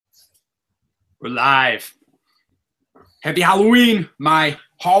We're live. Happy Halloween, my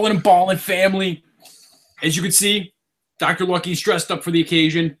Hallin' and Ballin' family. As you can see, Dr. Lucky's dressed up for the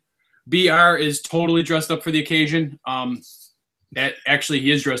occasion. BR is totally dressed up for the occasion. Actually,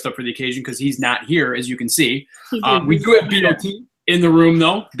 he is dressed up for the occasion because he's not here, as you can see. We do have BOT in the room,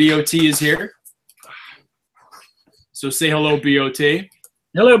 though. BOT is here. So say hello, BOT.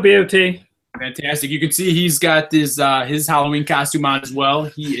 Hello, BOT. Fantastic. You can see he's got his Halloween costume on as well.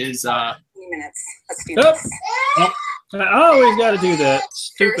 He is... minutes. Let's do this. Oh, I always got to do that.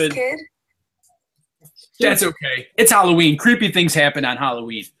 Stupid. That's okay. It's Halloween. Creepy things happen on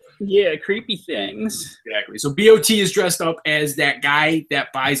Halloween. Yeah, creepy things. Exactly. So BOT is dressed up as that guy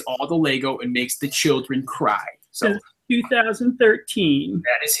that buys all the Lego and makes the children cry. So 2013.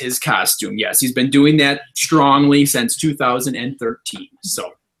 that is his costume. Yes, he's been doing that strongly since 2013.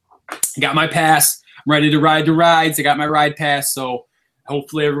 So I got my pass. I'm ready to ride the rides. I got my ride pass. So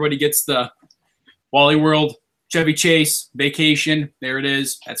hopefully everybody gets the Wally World Chevy Chase vacation. There it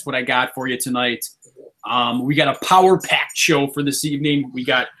is. That's what I got for you tonight. We got a power-packed show for this evening. We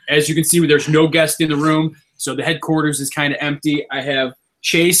got, as you can see, there's no guest in the room, so the headquarters is kind of empty. I have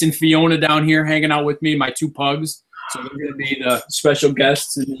Chase and Fiona down here hanging out with me, my two pugs. So they're going to be the special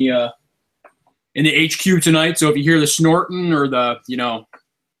guests in the HQ tonight. So if you hear the snorting or the,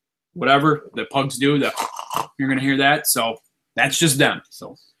 whatever the pugs do, you're going to hear that. So that's just them.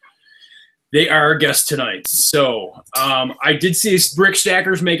 So they are our guests tonight. So I did see Brick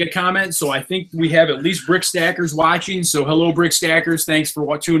Stackers make a comment, so I think we have at least Brick Stackers watching. So hello, Brick Stackers. Thanks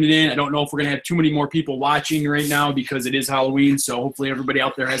for tuning in. I don't know if we're going to have too many more people watching right now because it is Halloween, so hopefully everybody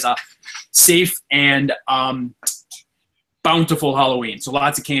out there has a safe and bountiful Halloween. So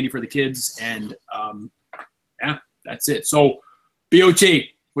lots of candy for the kids, and yeah, that's it. So BOT,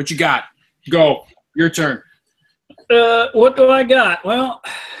 what you got? Go. Your turn. What do I got? Well...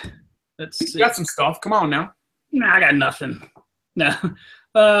 let's see. You got some stuff. Come on now. Nah, I got nothing. No.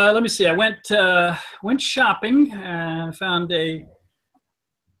 Let me see. I went shopping. Found a.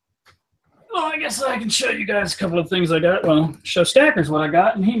 Oh, I guess I can show you guys a couple of things I got. Well, show Stackers what I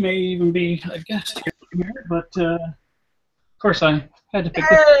got, and he may even be a guest here. But of course, I had to pick.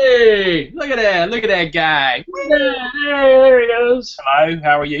 Hey, look at that! Look at that guy. Hey, there he goes. Hello.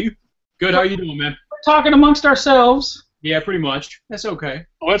 How are you? Good. How are you doing, man? We're talking amongst ourselves. Yeah, pretty much. That's okay.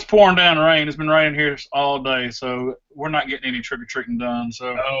 Well, it's pouring down rain. It's been raining here all day, so we're not getting any trick-or-treating done.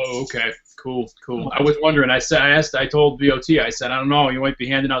 So. Oh, okay. Cool. I was wondering. I told BOT, I said, I don't know, you might be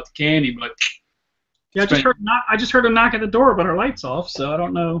handing out the candy, but... Yeah, I just heard a knock at the door, but our light's off, so I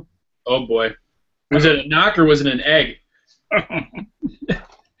don't know. Oh, boy. Was it a knock or was it an egg?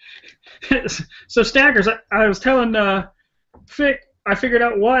 So, Stackers, I was telling Fick, I figured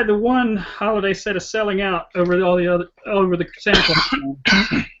out why the one holiday set is selling out over the Santa Claus.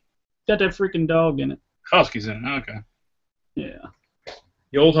 Got that freaking dog in it. Husky's in it. Okay. Yeah.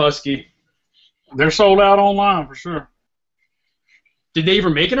 The old Husky. They're sold out online for sure. Did they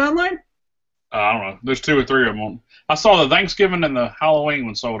ever make it online? I don't know. There's 2 or 3 of them. I saw the Thanksgiving and the Halloween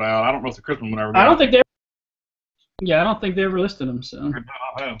one sold out. I don't know if the Christmas one ever did. I don't think they ever listed them. So.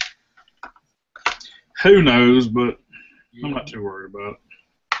 Who knows? But. I'm not too worried about it.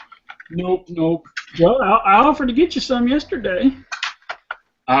 Nope. Well, I offered to get you some yesterday.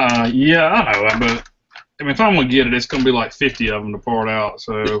 Yeah, I know. But I mean, if I'm gonna get it, it's gonna be like 50 of them to part out.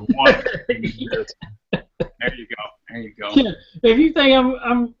 So there you go. Yeah, if you think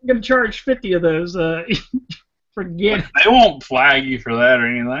I'm gonna charge 50 of those, forget it. They won't flag you for that or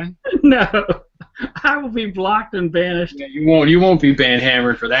anything. No, I will be blocked and banished. Yeah, you won't be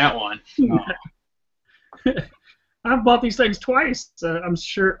hammered for that one. No. I've bought these things twice. I'm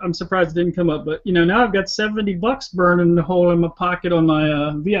surprised it didn't come up, but now I've got $70 burning a hole in my pocket on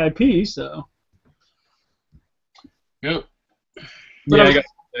my VIP. So. Yep. Yeah, I got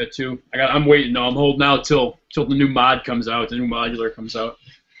that too. I'm waiting. No, I'm holding out till the new mod comes out. The new modular comes out.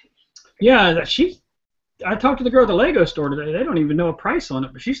 Yeah, I talked to the girl at the Lego store today. They don't even know a price on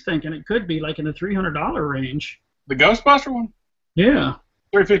it, but she's thinking it could be like in the $300 range. The Ghostbuster one? Yeah.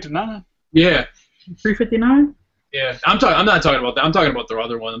 $359. Yeah. $359. Yeah, I'm not talking about that. I'm talking about the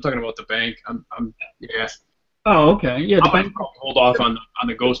other one. I'm talking about the bank. Yeah. Oh, okay. Yeah, the bank. Hold off on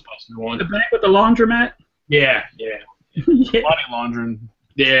the Ghostbuster one. The bank with the laundromat. Yeah. Yeah. Money laundering.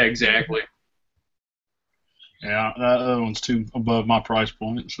 Yeah, exactly. Yeah, that other one's too above my price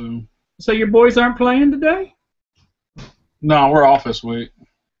point. So your boys aren't playing today? No, we're off this week.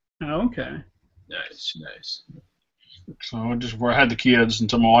 Oh, okay. Nice. So I had the kids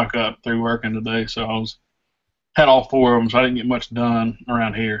until my wife got through working today. So I had all 4 of them, so I didn't get much done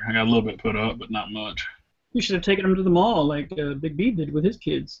around here. I got a little bit put up, but not much. You should have taken them to the mall like Big B did with his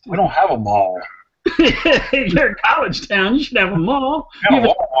kids. We don't have a mall. You're in college town. You should have a mall. We have a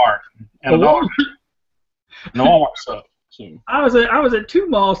Walmart and a Walmart. No Walmart stuff. So. I was at 2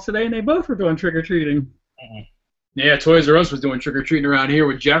 malls today, and they both were doing trick or treating. Yeah, Toys R Us was doing trick or treating around here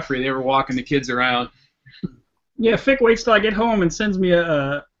with Jeffrey. They were walking the kids around. Yeah, Fick waits till I get home and sends me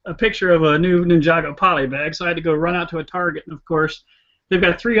a picture of a new Ninjago poly bag, so I had to go run out to a Target, and of course, they've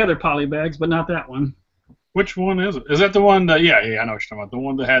got 3 other poly bags, but not that one. Which one is it? Is that the one that, yeah, I know what you're talking about. The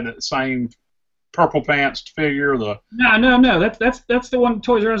one that had that same purple pants figure? No. That's the one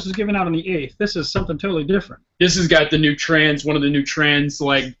Toys R Us is giving out on the 8th. This is something totally different. This has got the new one of the new trans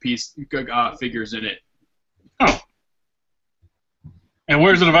leg piece figures in it. Oh. And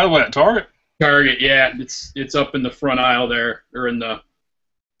where's it available at? Target? Target, yeah. It's up in the front aisle there, or in the,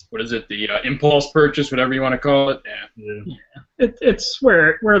 what is it, the impulse purchase, whatever you want to call it. Yeah. It's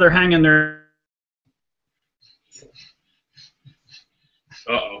where they're hanging their...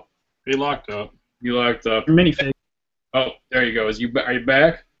 Uh-oh. He locked up. You locked up. minifig. Oh, there you go. Are you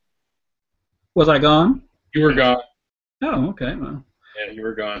back? Was I gone? You were gone. Oh, okay. Well. Yeah, you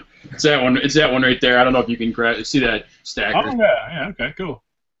were gone. It's that one. It's that one right there. I don't know if you can see that stacker. Oh yeah. Okay, cool.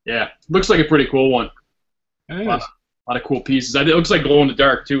 Yeah, looks like a pretty cool one. It is. A lot of cool pieces. It looks like glow in the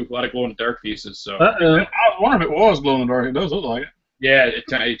dark too. A lot of glow in the dark pieces. So. Uh-oh. I was wondering if it was glow in the dark. It does look like it. Yeah,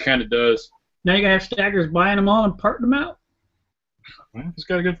 it kind of does. Now you gotta have stackers buying them all and parting them out. Well, it's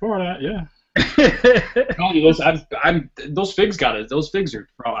got a good part out, yeah. Those figs got it. Those figs are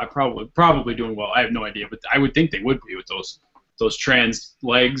probably doing well. I have no idea, but I would think they would be with those trans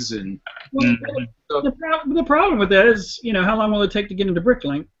legs and. Well, the problem with that is, how long will it take to get into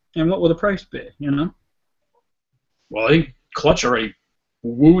Bricklink, and what will the price be? Well, I think Clutch already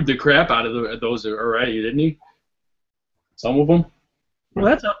wooed the crap out of those already, didn't he? Some of them.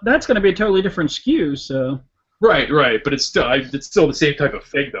 Well, that's going to be a totally different SKU, so. Right, but it's still the same type of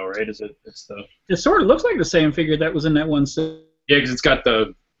fig, though, right? It sort of looks like the same figure that was in that one set. Yeah, because it's got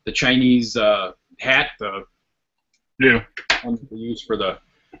the Chinese hat, one they use for the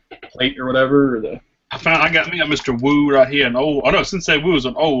plate or whatever. I got me a Mr. Wu right here, Sensei Wu is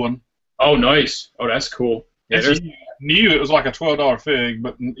an old one. Oh, nice. Oh, that's cool. Yeah, it's new. It was like a $12 fig,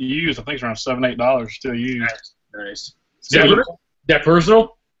 but used, I think it's around $7-8 still used. Nice. Is that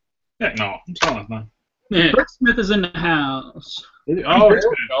personal? Heck no, I'm telling you. Yeah. Brick Smith is in the house. Oh, there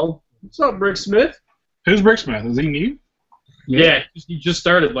we go. What's up, Brick Smith? Who's Brick Smith? Is he new? Yeah, he just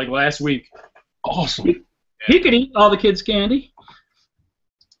started like last week. Awesome. He could eat all the kids' candy.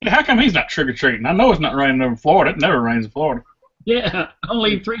 How come he's not trick-or-treating? I know it's not raining over Florida. It never rains in Florida. Yeah,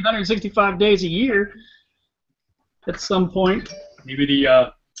 only 365 days a year at some point. Maybe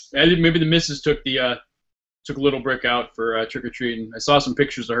the missus took Little Brick out for trick-or-treating. I saw some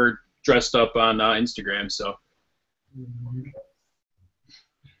pictures of her dressed up on Instagram, so.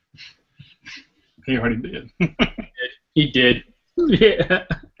 He already did. He did. Yeah.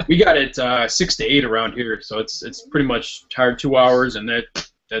 We got it 6 to 8 around here, so it's pretty much hard 2 hours, and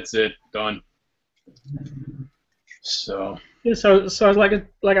that's it, done. So. Yeah, so I was like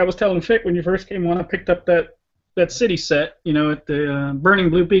I was telling Fick when you first came on, I picked up that city set, at the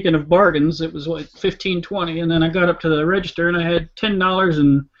Burning Blue Beacon of Bargains. It was like $15.20, and then I got up to the register and I had $10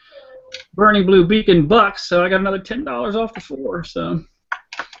 in Burning Blue Beacon bucks, so I got another $10 off the floor. So.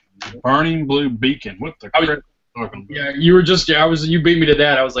 Burning Blue Beacon. What the crap are you talking about? Yeah, you beat me to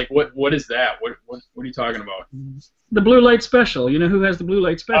that. I was like, what is that? What are you talking about? The Blue Light Special. You know who has the Blue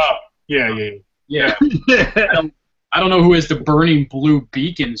Light Special? Oh, yeah. I don't know who has the Burning Blue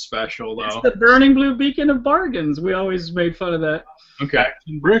Beacon special though. It's the Burning Blue Beacon of Bargains. We always made fun of that. Okay.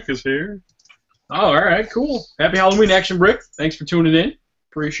 Action Brick is here. Oh, all right, cool. Happy Halloween, Action Brick. Thanks for tuning in.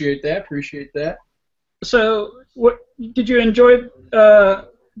 Appreciate that. So, what did you enjoy?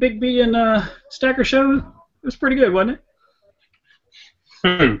 Big B and Stacker show? It was pretty good, wasn't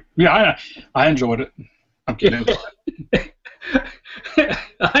it? Yeah, I enjoyed it. I'm kidding.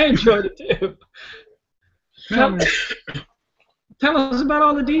 I enjoyed it too. Tell us about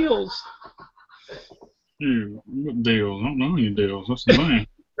all the deals. What deals? I don't know any deals. What's the thing?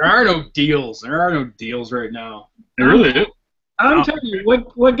 There are no deals. There are no deals right now. There really is. I'm telling you,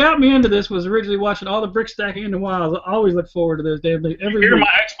 what got me into this was originally watching all the brick stacking in the wild. I always look forward to those days. Did you hear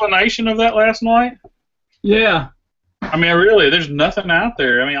my explanation of that last night? Yeah. I mean, really, there's nothing out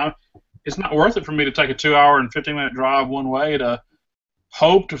there. I mean, it's not worth it for me to take a 2-hour and 15-minute drive one way to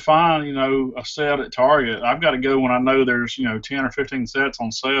hope to find, a set at Target. I've got to go when I know there's, 10 or 15 sets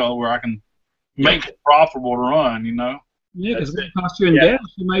on sale where I can make it profitable to run, Yeah, because it costs you in gas,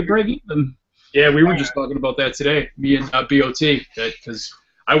 you might break even. Yeah, we were just talking about that today, me and BOT, because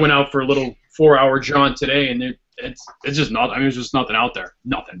I went out for a little 4-hour jaunt today, and it's just nothing. I mean, there's just nothing out there.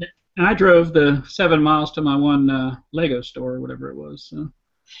 Nothing. And I drove the 7 miles to my one Lego store or whatever it was. So.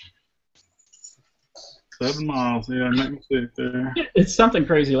 7 miles, yeah, make me sick there. It's something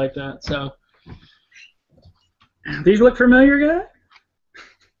crazy like that. So, these look familiar, guy?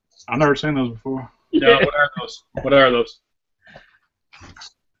 I've never seen those before. No, what are those? What are those?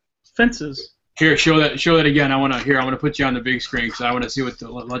 Fences. Here, show that again. I want to put you on the big screen because I want to see let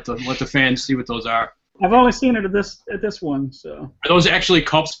the fans see what those are. I've only seen it at this one. So. Are those actually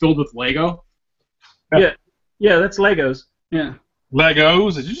cups filled with Lego? Yeah, that's Legos. Yeah.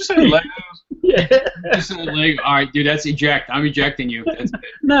 Legos? Did you just say Legos? Yeah. Just Lego. All right, dude. That's eject. I'm ejecting you.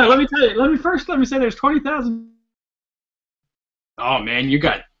 No, let me tell you. Let me say there's 20,000. Oh man, you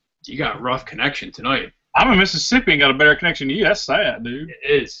got rough connection tonight. I'm in Mississippi and got a better connection to you. That's sad, dude.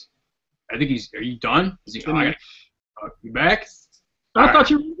 It is. I think he's. Are you done? Is he? You back? I thought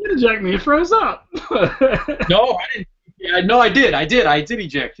you were going to eject me. It froze up. No, I didn't. Yeah, no, I did. I did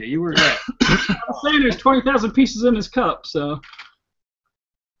eject you. You were right. I'm saying there's 20,000 pieces in this cup, so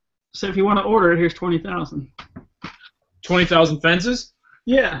if you want to order it, here's 20,000. 20,000 fences?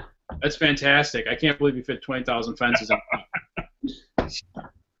 Yeah. That's fantastic. I can't believe you fit 20,000 fences in.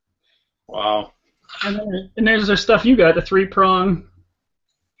 Wow. And there's the stuff you got, the 3-prong.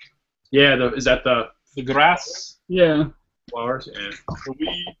 Yeah, is that the grass? Yeah. Flowers? Yeah. The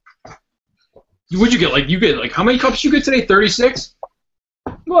weed. What'd you get? You get how many cups you get today? 36?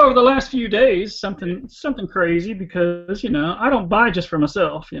 Well, over the last few days, something crazy because I don't buy just for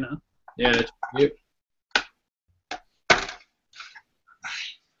myself. Yeah, that's it.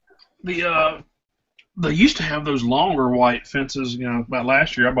 They used to have those longer white fences. About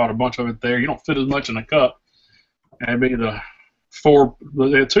last year I bought a bunch of it there. You don't fit as much in a cup. It'd be the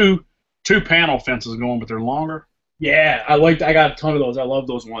two panel fences going, but they're longer. Yeah, I got a ton of those. I love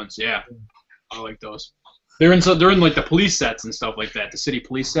those ones. Yeah, I like those. They're in like the police sets and stuff like that. The city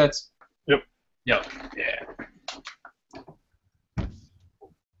police sets. Yep. Yeah.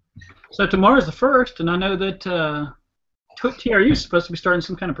 So tomorrow's the 1st, and I know that TRU is supposed to be starting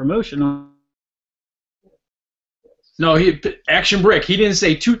some kind of promotion. No, Action Brick. He didn't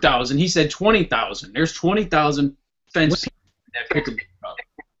say 2,000. He said 20,000. There's 20,000 fence people that pick a cup.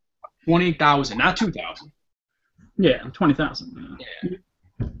 20,000, not 2,000. Yeah, 20,000.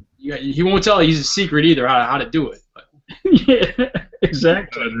 Yeah. He won't tell you he's a secret either how to do it. But. Yeah,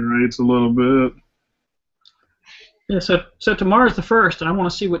 exactly. Exaggerates a little bit. Yeah, so tomorrow's the 1st, and I want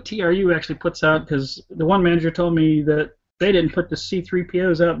to see what TRU actually puts out because the one manager told me that they didn't put the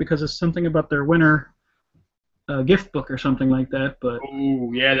C3POs out because of something about their winter gift book or something like that. But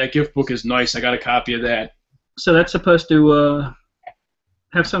oh yeah, that gift book is nice. I got a copy of that. So that's supposed to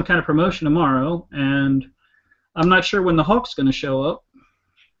have some kind of promotion tomorrow, and I'm not sure when the Hulk's going to show up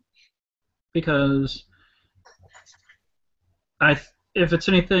because if it's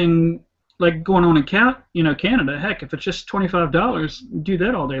anything like going on in Canada, heck, if it's just $25, do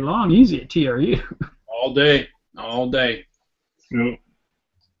that all day long, easy at TRU. All day. Yep.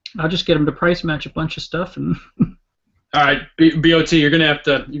 I'll just get him to price match a bunch of stuff and. All right, BOT, you're gonna have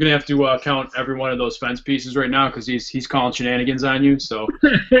to count every one of those fence pieces right now because he's calling shenanigans on you. So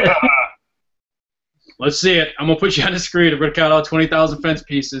let's see it. I'm gonna put you on the screen. We're gonna count all 20,000 fence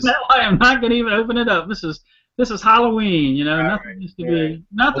pieces. No, I am not gonna even open it up. This is Halloween.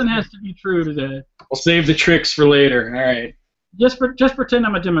 Nothing has to be true today. We'll save the tricks for later. All right. Just pretend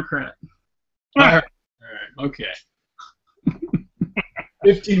I'm a Democrat. All right. Okay.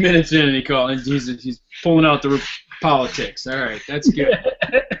 15 minutes in, and he's pulling out the politics. All right, that's good.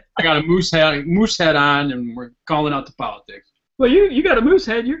 I got a moose head on, and we're calling out the politics. Well, you got a moose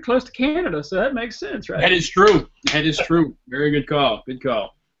head. You're close to Canada, so that makes sense, right? That is true. Very good call.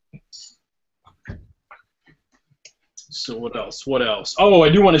 So what else? Oh, I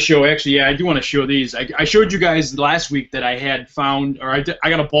do want to show. Actually, yeah, I do want to show these. I showed you guys last week that I had found, or I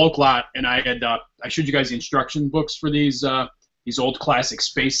got a bulk lot, and I showed you guys the instruction books for these old classic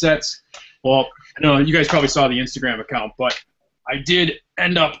space sets. Well, I know you guys probably saw the Instagram account, but I did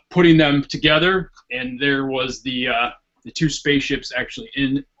end up putting them together, and there was the 2 spaceships actually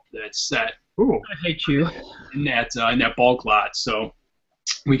in that set. Ooh, I hate you. In that bulk lot. So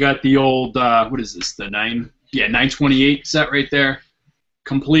we got the old what is this? The 928 set right there,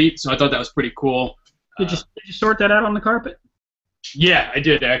 complete. So I thought that was pretty cool. Did you sort that out on the carpet? Yeah, I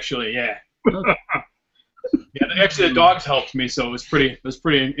did actually. Yeah. Okay. Yeah, actually the dogs helped me, so it was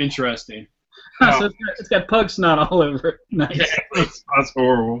pretty interesting. So it's got pug snot all over it. Nice. Yeah, that's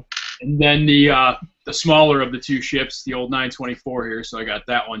horrible. And then the smaller of the 2 ships, the old 924 here, so I got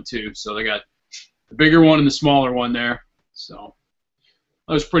that one too. So they got the bigger one and the smaller one there. So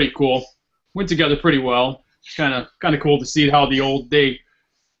that was pretty cool. went together pretty well. It's kind of cool to see how the old they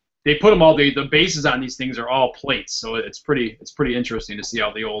put them all. The bases on these things are all plates, so it's pretty interesting to see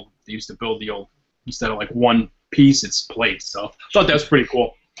how they used to build the old, instead of like one piece, it's plates. So I thought that was pretty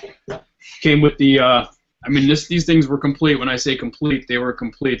cool. Came with the I mean, these things were complete. When I say complete, they were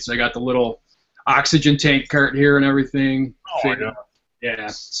complete. So I got the little oxygen tank cart here and everything. Oh my God. Yeah.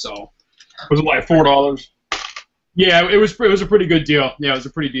 So was it like $4? Yeah, it was a pretty good deal. Yeah, it was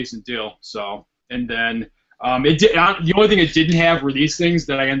a pretty decent deal. So, and then the only thing it didn't have were these things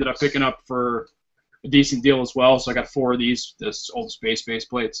that I ended up picking up for a decent deal as well. So I got 4 of this old space base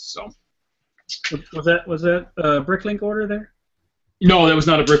plates. So was that a Bricklink order there? No, that was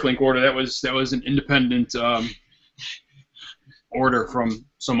not a Bricklink order. That was an independent order from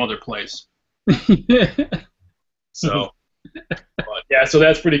some other place. So, but yeah, so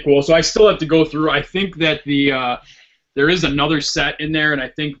that's pretty cool. So I still have to go through. I think that there is another set in there, and I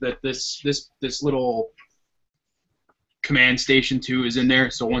think that this little command station too is in there.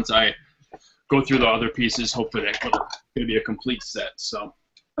 So once I go through the other pieces, hopefully that's going to be a complete set. So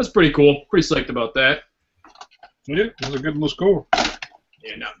that's pretty cool. Pretty psyched about that. Yeah, it was a good little score.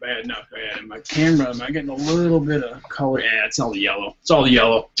 Yeah, not bad, not bad. And my camera, am I getting a little bit of color? Yeah, it's all the yellow. It's all the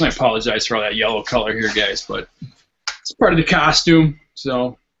yellow. I apologize for all that yellow color here, guys, but it's part of the costume.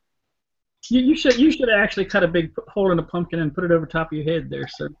 So you should actually cut a big hole in a pumpkin and put it over top of your head there,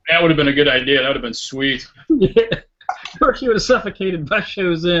 sir. that would have been a good idea. That would have been sweet. Yeah. Of course, you would have suffocated by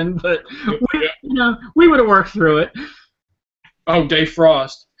shows in, but we would have worked through it. Oh, Dave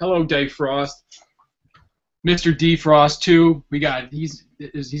Frost. Hello, Dave Frost. Mr. D Frost too. He's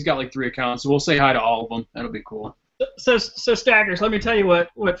got like 3 accounts, so we'll say hi to all of them. That'll be cool. So Staggers, let me tell you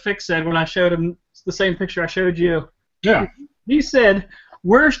what Fix said when I showed him the same picture I showed you. Yeah. He said,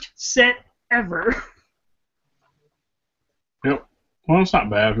 "Worst set ever." Yep. Well, it's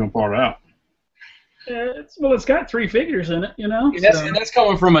not bad if you want to part it out. It's got 3 figures in it, you know. And that's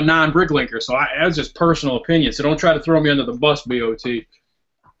coming from a non-bricklinker, so that's just personal opinion. So don't try to throw me under the bus, BOT.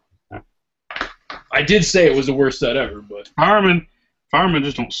 I did say it was the worst set ever, but Firemen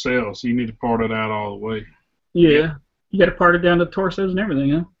just don't sell, so you need to part it out all the way. Yeah, you got to part it down to torsos and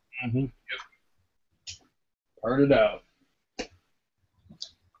everything, huh? Mm-hmm. part it out.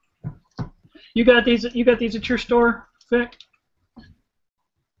 You got these at your store, Vic?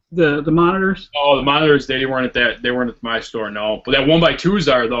 The monitors? Oh, the monitors, they weren't at my store, no. But that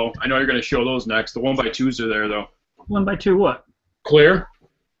 1x2s are though. I know you're gonna show those next. The 1x2s are there though. 1x2 what? Clear?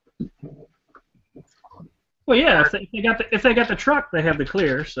 Well, yeah. If they got the truck, they have the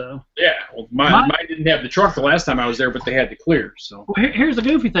clear. So. Yeah. Well, mine didn't have the truck the last time I was there, but they had the clear. So. Well, here's the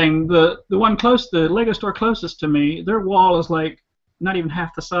goofy thing. The Lego store closest to me, their wall is like not even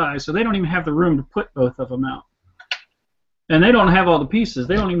half the size, so they don't even have the room to put both of them out. And they don't have all the pieces.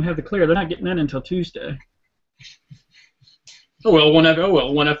 They don't even have the clear. They're not getting that until Tuesday. Oh well,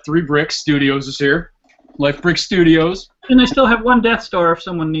 1F3 Brick Studios is here. Life Brick Studios. And they still have one Death Star if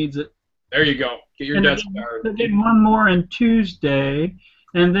someone needs it. There you go. Get your Death Star. They're getting one more on Tuesday.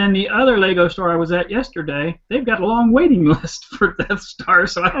 And then the other Lego store I was at yesterday, they've got a long waiting list for Death Star,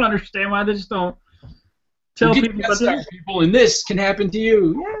 so I don't understand why they just don't tell people about this. People, and this can happen to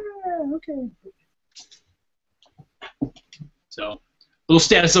you. Yeah, okay. So, little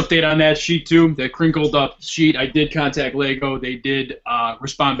status update on that sheet too. The crinkled up sheet. I did contact Lego. They did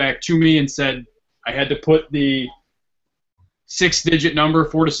respond back to me and said I had to put the 4 to 6 digit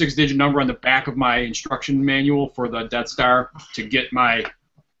number on the back of my instruction manual for the Death Star to get my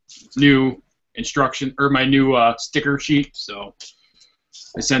new instruction or my new sticker sheet. So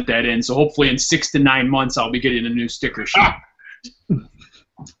I sent that in. So hopefully in 6 to 9 months I'll be getting a new sticker sheet.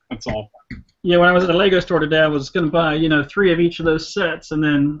 That's all. Yeah, when I was at the Lego store today, I was going to buy 3 of each of those sets and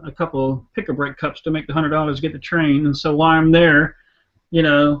then a couple pick-a-brick cups to make the $100 to get the train. And so while I'm there,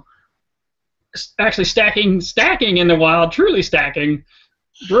 actually stacking in the wild, truly stacking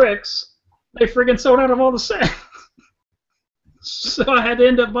bricks, they friggin' sold out of all the sets. So I had to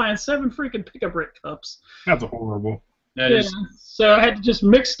end up buying 7 freaking pick-a-brick cups. That's horrible. That is. So I had to just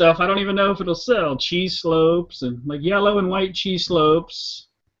mix stuff. I don't even know if it'll sell. Cheese slopes and like yellow and white cheese slopes,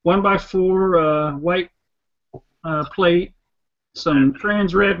 1x4 white plate, some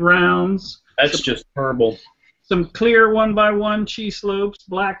trans red rounds. That's just horrible. Some clear 1x1 cheese slopes,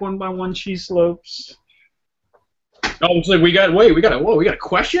 black 1x1 cheese slopes. Oh, looks like we got a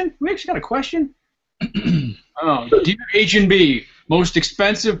question? We actually got a question? Oh, dear H&B, most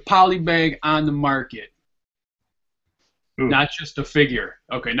expensive poly bag on the market. Ooh. Not just a figure.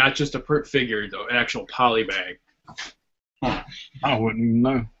 Okay, not just a per figure, though, an actual poly bag. Huh. I wouldn't even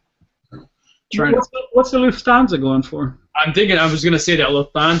know. Trying to. What's the Lufthansa going for? I'm thinking I was gonna say that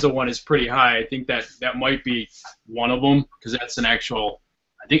Lufthansa one is pretty high. I think that might be one of them because that's an actual.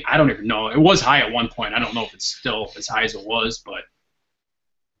 I don't even know. It was high at one point. I don't know if it's still as high as it was, but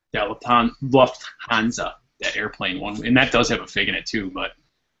that Lufthansa, that airplane one, and that does have a fig in it too. But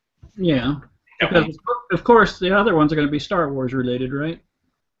yeah, because of course the other ones are going to be Star Wars related, right?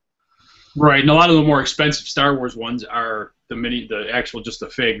 Right, and a lot of the more expensive Star Wars ones are the actual just the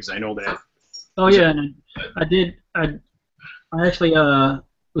figs. I know that. Oh yeah, and I actually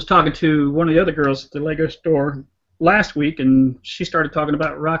was talking to one of the other girls at the Lego store last week, and she started talking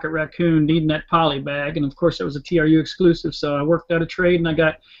about Rocket Raccoon needing that poly bag, and of course it was a TRU exclusive, so I worked out a trade, and I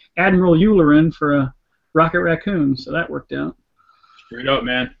got Admiral Euler in for a Rocket Raccoon, so that worked out. Straight up,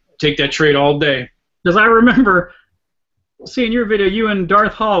 man. Take that trade all day. Because I remember seeing your video, you and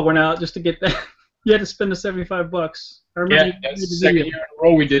Darth Hall went out just to get that. You had to spend the $75. I remember Yeah, that's the second year in a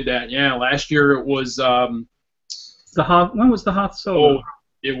row we did that. Yeah, last year it was the Hoth. When was the Hoth Solo? Oh,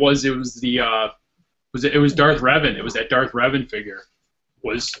 it was the it was Darth Revan. It was that Darth Revan figure.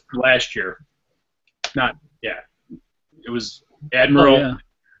 Was last year. Not It was Admiral. Oh, yeah.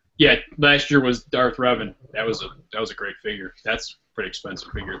 Yeah, last year was Darth Revan. That was a great figure. That's a pretty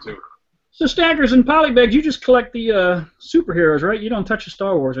expensive figure too. So Stackers and Polybags, you just collect the superheroes, right? You don't touch the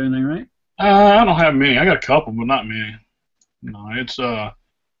Star Wars or anything, right? I don't have many. I got a couple, but not many. No, it's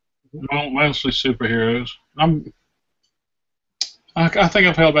mostly superheroes. I think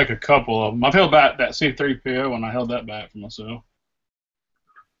I've held back a couple of them. I've held back that C-3PO, and I held that back for myself.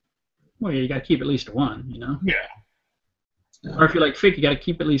 Well, yeah, you got to keep at least one, you know. Yeah. Or if you like fig, you got to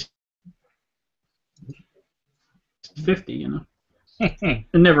keep at least 50, you know. And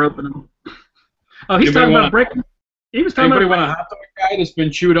never open them. Oh, he's talking about breaking. He was talking Anybody about. want a hot dog guy that's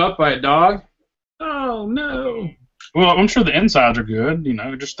been chewed up by a dog? Oh no. Well, I'm sure the insides are good. You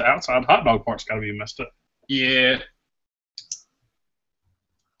know, just the outside hot dog part's got to be messed up. Yeah.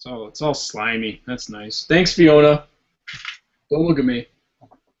 It's all slimy. That's nice. Thanks, Fiona. Don't look at me.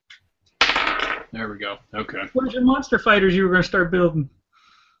 There we go. Okay. Where's your monster fighters you were going to start building?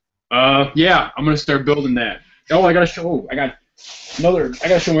 Yeah, I'm gonna start building that. Oh, I gotta show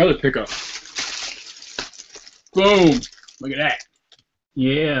my other pickup. Boom! Look at that.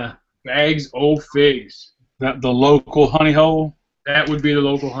 Yeah. Bags o' figs. That the local honey hole. That would be the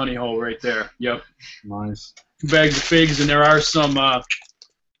local honey hole right there. Yep. Nice. 2 bags of figs, and there are some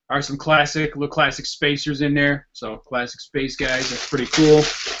classic spacers in there. So classic space guys. That's pretty cool.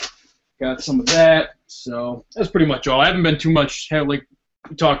 Got some of that. So that's pretty much all. I haven't been too much. Like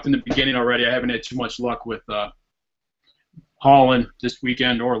we talked in the beginning already, I haven't had too much luck with hauling this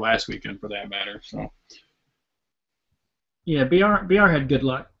weekend or last weekend for that matter. So. Yeah, BR had good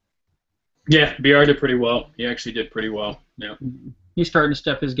luck. Yeah, BR did pretty well. He actually did pretty well. Yeah. He's starting to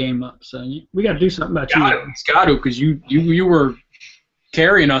step his game up. So we got to do something about you. It's got to, because you were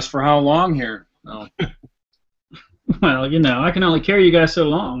carrying us for how long here? Oh. Well, you know, I can only carry you guys so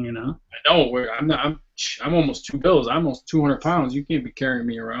long, you know. I know. I'm almost 2 bills. I'm almost 200 pounds. You can't be carrying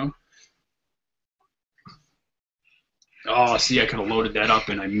me around. Oh, see, I could have loaded that up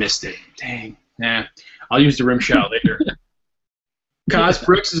and I missed it. Dang. Nah. I'll use the rim shot later. Cos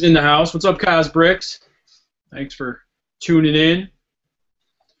Bricks is in the house. What's up, Cos Bricks? Thanks for tuning in.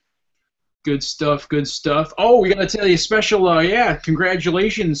 Good stuff, good stuff. Oh, we got to tell you a special,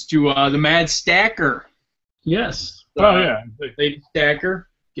 congratulations to the Mad Stacker. Yes. Oh, yeah. Lady Stacker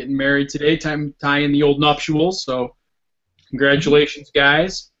getting married today, tying the old nuptials. So, congratulations,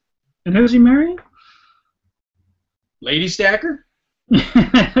 guys. And who's he marrying? Lady Stacker? There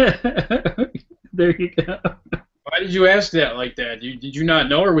you go. Why did you ask that like that? Did you not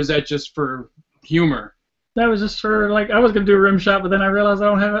know, or was that just for humor? That was just for, like, I was going to do a rim shot, but then I realized I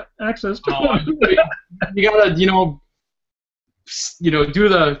don't have access to it. You got to, do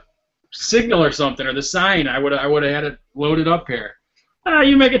the signal or something, or the sign. I would have had it loaded up here. Ah,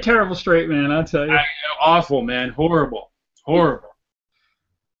 you make a terrible straight man, I'll tell you. Awful, man. Horrible.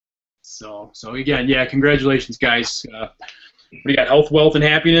 So again, yeah, congratulations, guys. What do you got? Health, wealth, and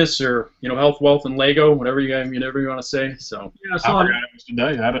happiness, or health, wealth, and Lego, whatever you want to say. So yeah, I forgot it was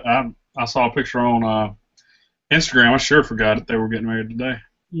today. I saw a picture on Instagram. I sure forgot that they were getting married today.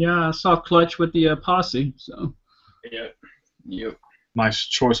 Yeah, I saw Clutch with the posse. So. Yep. Nice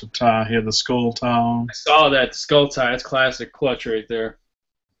choice of tie. He had the skull tie on. I saw that skull tie. That's classic Clutch right there.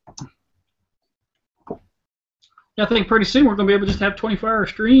 I think pretty soon we're going to be able to just have 24-hour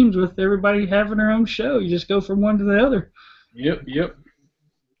streams with everybody having their own show. You just go from one to the other. Yep. Yeah,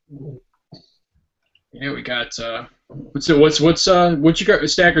 we got what's you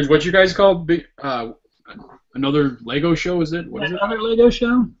guys Stackers? What you guys called? Another Lego show, is it? What is it? Another Lego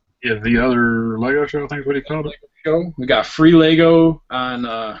show? Yeah, the other Lego show, I think is what he called it. Show. We got free Lego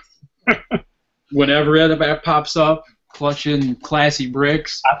on whenever that pops up. Clutching classy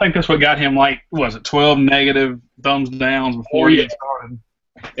bricks. I think that's what got him, like, was it 12 negative thumbs downs before he started.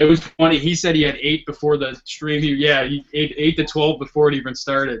 It was funny. He said he had 8 before the stream. He ate 8 to 12 before it even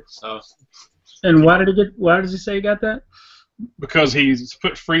started. So. And why does he say he got that? Because he's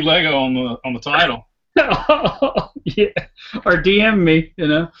put free Lego on the title. Oh, yeah. Or DM me, you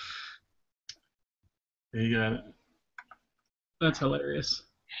know. He got it. That's hilarious.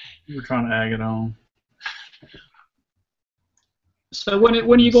 We're trying to egg it on. So when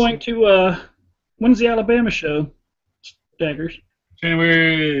are you going to? When's the Alabama show? Daggers.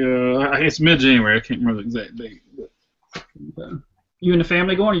 January. It's mid-January. I can't remember the exact date. You and the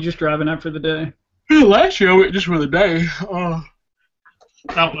family going? Or you just driving out for the day? Last year, we just for the day. I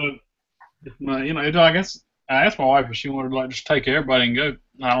don't know. I guess I asked my wife if she wanted to just take everybody and go.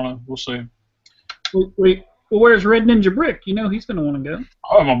 I don't know. We'll see. Well, where's Red Ninja Brick? You know he's going to want to go.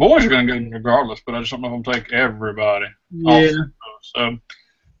 Oh, my boys are going to go regardless, but I just don't know if I'm going to take everybody. Yeah. Also.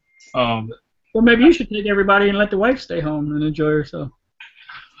 Well, maybe you should take everybody and let the wife stay home and enjoy herself.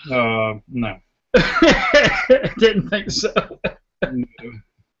 No. Didn't think so. No.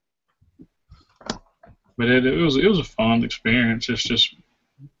 But it was a fun experience. It's just,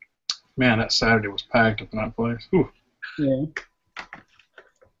 man, that Saturday was packed up in that place. Whew. Yeah.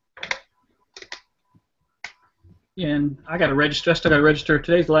 And I got to register. I still got to register.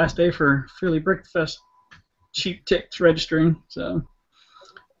 Today's the last day for Philly Brick Fest. Cheap ticks registering. So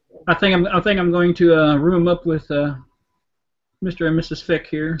I think I'm going to room up with Mr. and Mrs. Fick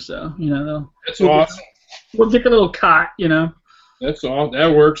here. So that's awesome. We'll get the little cot. That's all.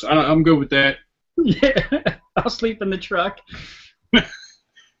 That works. I'm good with that. Yeah. I'll sleep in the truck.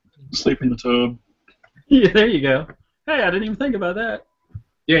 Sleep in the tub. Yeah, there you go. Hey, I didn't even think about that.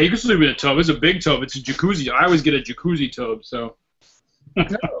 Yeah, you can sleep in a tub. It's a big tub. It's a jacuzzi. I always get a jacuzzi tub, so.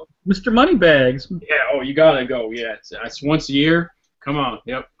 No, Mr. Moneybags. Yeah, oh, you gotta go. Yeah, it's once a year. Come on.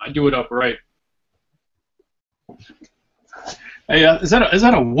 Yep, I do it up right. Hey, is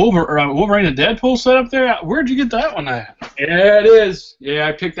that a Wolverine and Deadpool set up there? Where'd you get that one at? Yeah, it is.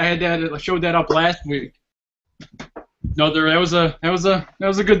 Yeah, I showed that up last week. No, that was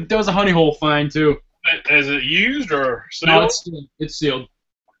a honey hole find too. Is it used or sealed? No, it's sealed.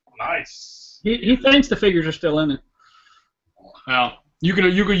 Nice. He thinks the figures are still in it. Well, you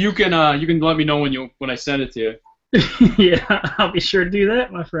can let me know when I send it to you. Yeah, I'll be sure to do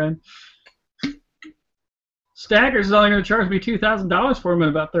that, my friend. Staggers is only going to charge me $2,000 for him in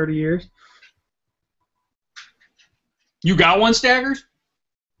about 30 years. You got one, Staggers?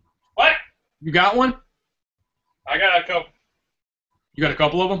 What? You got one? I got a couple. You got a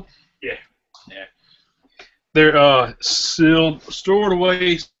couple of them? Yeah. Yeah. They're sealed, stored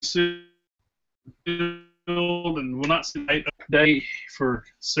away, sealed, and will not see light of day for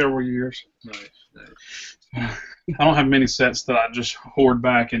several years. Nice. I don't have many sets that I just hoard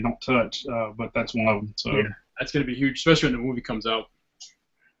back and don't touch, but that's one of them. So yeah, that's going to be huge, especially when the movie comes out.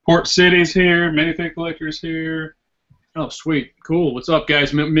 Port City's here, Minifig Collector's here. Oh, sweet. Cool. What's up,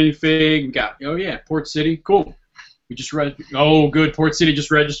 guys? Minifig. We got, Port City. Cool. We just good. Port City just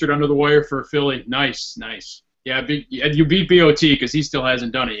registered under the wire for Philly. Nice. Yeah, you beat BOT because he still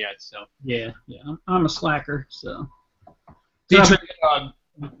hasn't done it yet. So yeah. I'm a slacker, so.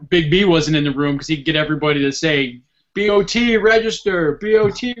 Big B wasn't in the room because he'd get everybody to say BOT register,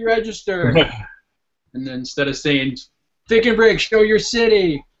 BOT register, and then instead of saying Thick and Brick, show your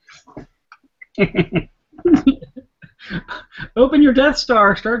city. Open your Death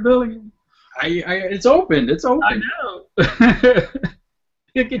Star. Start building. It's open. It's open. I know.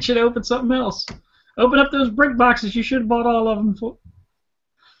 You should open something else. Open up those brick boxes. You should have bought all of them.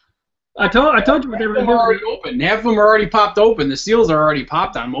 I told you what they were already open. Half of them are already popped open. The seals are already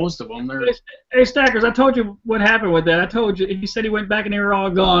popped on most of them. Hey, Stackers, I told you what happened with that. I told you. He said he went back and they were all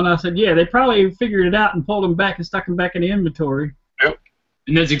gone. I said, yeah, they probably figured it out and pulled them back and stuck them back in the inventory. Yep.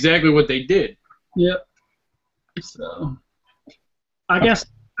 And that's exactly what they did. Yep. So, I guess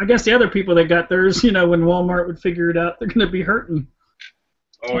the other people that got theirs, when Walmart would figure it out, they're going to be hurting.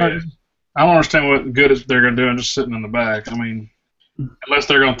 Oh, yeah. I don't understand what good they're going to do and just sitting in the back. I mean, unless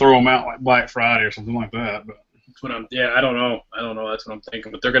they're going to throw them out like Black Friday or something like that. But that's what I don't know. That's what I'm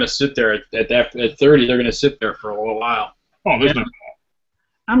thinking. But they're going to sit there at 30. They're going to sit there for a little while. Oh, there's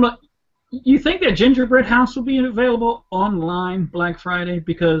no. You think that Gingerbread House will be available online Black Friday?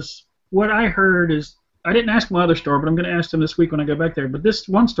 Because what I heard is, I didn't ask my other store, but I'm going to ask them this week when I go back there. But this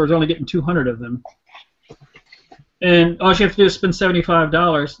one store is only getting 200 of them. And all you have to do is spend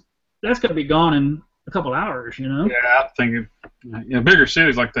 $75. That's going to be gone in a couple hours, you know. Yeah, I think bigger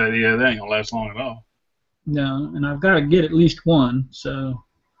cities like that, yeah, they ain't gonna last long at all. No, and I've got to get at least one. So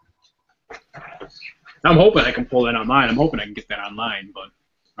I'm hoping I can pull that online. I'm hoping I can get that online, but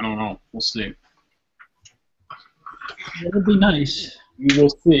I don't know. We'll see. it would be nice. We will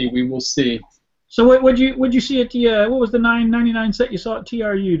see. We will see. So what'd you see at the what was the $9.99 set you saw at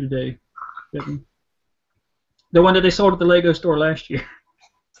TRU today? Kevin? The one that they sold at the Lego store last year.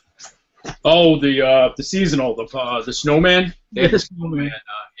 Oh, the seasonal, the snowman. Yeah, the snowman.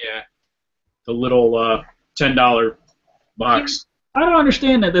 Yeah, the little $10 box. I don't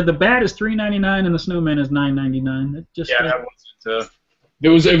understand that the bat is $3.99 and the snowman is $9.99. It just Yeah, that wasn't.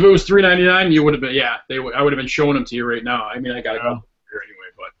 If it was $3.99, you would have been. Yeah, I would have been showing them to you right now. I mean, I got a couple here anyway,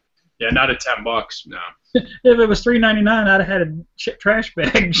 but yeah, not at $10. No. If it was $3.99, I'd have had a trash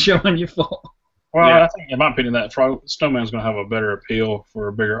bag showing you full. Well, Yeah. I think, in my opinion, that Snowman's going to have a better appeal for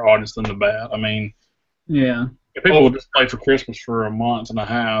a bigger audience than the bat. I mean, Yeah. if people will just play for Christmas for a month and a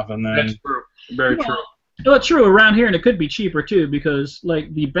half, and then That's true. Very true. Well, it's true around here, and it could be cheaper too, because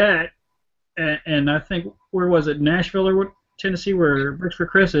like the bat, and I think where was it, Nashville or Tennessee, where Bricks for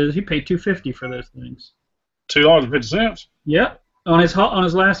Chris is, he paid $2.50 for those things. $2.50. Yep. On his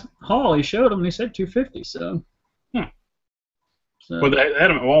last haul, he showed them, and he said $2.50. So. So. Well, they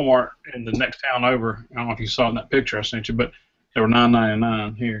had them at Walmart in the next town over. I don't know if you saw it in that picture I sent you, but they were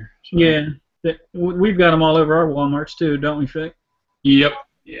 $9.99 here. So. Yeah. We've got them all over our Walmarts too, don't we, Fick? Yep.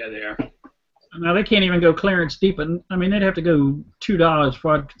 Yeah, they are. Now they can't even go clearance deep, and I mean they'd have to go $2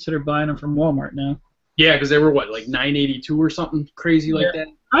 before I'd consider buying them from Walmart now. Yeah, because they were what, like $9.82 or something crazy like that.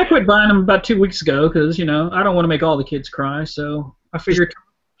 I quit buying them about 2 weeks ago because I don't want to make all the kids cry, so I figured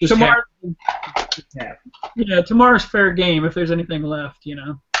tomorrow. Yeah, tomorrow's fair game if there's anything left,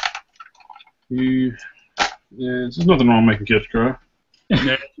 Yeah, there's nothing wrong with making kids cry.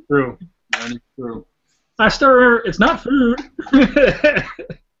 Yeah, it's true. That is true. I still remember it's not food.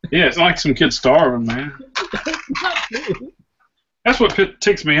 Yeah, it's like some kids starving, man. That's what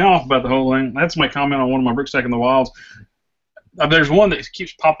ticks me off about the whole thing. That's my comment on one of my Brick Stack in the Wilds. There's one that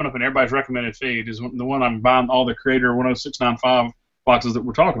keeps popping up in everybody's recommended feed. Is the one I'm buying all the Creator 10695 boxes that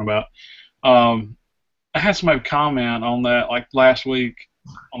we're talking about. I had somebody comment on that like last week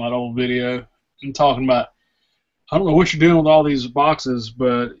on that old video and talking about, I don't know what you're doing with all these boxes,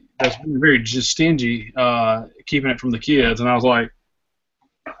 but that's very just stingy, keeping it from the kids. And I was like,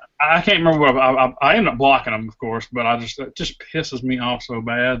 I can't remember what I ended up blocking them, of course, but it just pisses me off so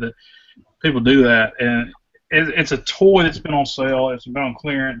bad that people do that. And it's a toy that's been on sale. It's been on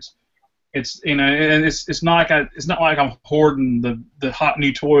clearance. It's and it's not like I'm hoarding the hot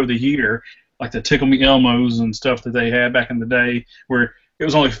new toy of the year, like the Tickle Me Elmos and stuff that they had back in the day, where it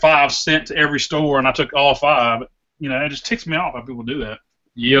was only 5 cents every store, and I took all 5. It just ticks me off how people do that.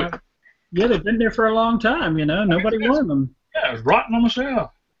 Yep. Yeah, they've been there for a long time. Nobody wanted them. Yeah, it was rotting on the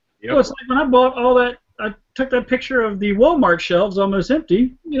shelf. Yep. Well, it's like when I bought all that. I took that picture of the Walmart shelves almost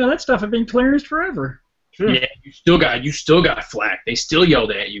empty. That stuff had been clearanced forever. Sure. Yeah, you still got flack. They still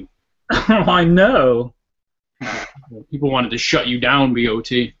yelled at you. Oh, I know. People wanted to shut you down, BOT.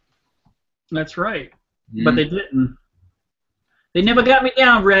 That's right. But they didn't. They never got me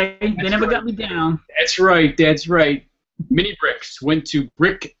down, Ray. They never got me down. That's right. That's right. Mini Bricks went to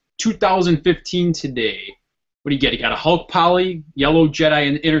Brick 2015 today. What do you get? You got a Hulk Poly, Yellow Jedi,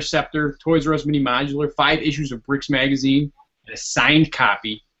 and Interceptor, Toys R Us Mini Modular, 5 issues of Bricks magazine, and a signed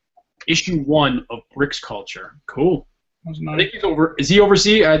copy. Issue 1 of Bricks Culture. Cool. Nice. I think he's over. Is he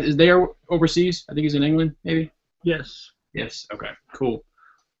overseas? Is they overseas? I think he's in England, maybe. Yes. Yes. Okay. Cool.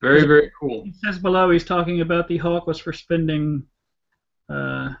 Very, very cool. He says below he's talking about the Hulk was for spending,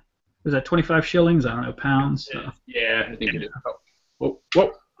 was that 25 shillings? I don't know, pounds. So. Yeah, I think it is. Oh.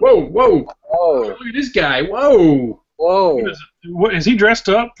 Whoa. Oh. Look at this guy. Whoa. Whoa. Is he dressed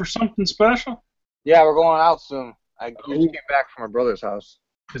up for something special? Yeah, we're going out soon. I just came back from my brother's house.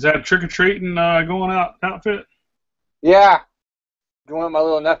 Is that a trick-or-treating going out outfit? Yeah. Doing with my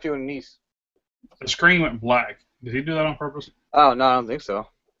little nephew and niece. The screen went black. Did he do that on purpose? Oh, no, I don't think so.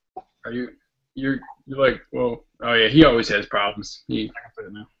 Are you're like, whoa. Oh, yeah, he always has problems. I can put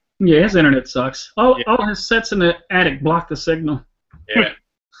it now. Yeah, his internet sucks. All his sets in the attic block the signal. Yeah.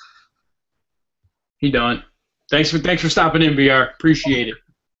 He done. Thanks for stopping in, VR. Appreciate it.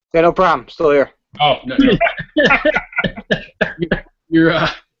 Yeah, no problem. Still here. Oh, no.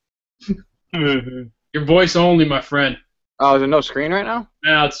 Your voice only, my friend. Oh, is there no screen right now?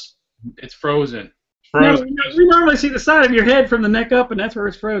 Now it's frozen. No, we normally see the side of your head from the neck up, and that's where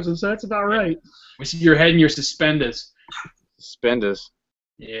it's frozen, so that's about right. We see your head and your suspenders. Suspenders.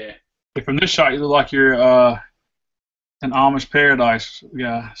 Yeah. From this shot, you look like you're An Amish paradise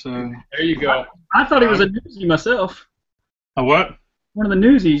guy. So There you go. I thought he was a newsie myself. a what? One of the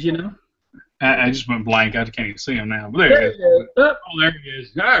newsies, you know. I just went blank. I can't even see him now. But there it is. Oh, Oh, there he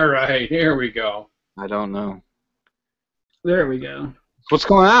is. All right, here we go. I don't know. there we go. What's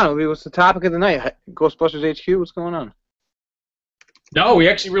going on? I mean, what's the topic of the night? Ghostbusters HQ? What's going on? No, we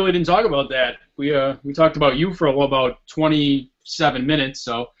actually really didn't talk about that. We talked about you for about 27 minutes,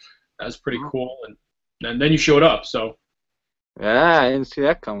 so that was pretty cool. And then you showed up, so. Yeah, I didn't see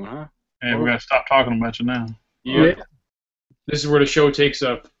that coming, huh? And we're gonna stop talking about you now. Yeah. This is where the show takes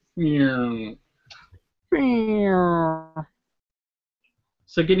up. So,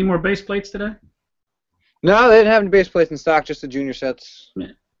 get any more base plates today? No, they didn't have any base plates in stock, just the junior sets.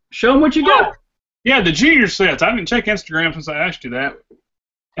 Show them what you got. Yeah, the junior sets. I didn't check Instagram since I asked you that.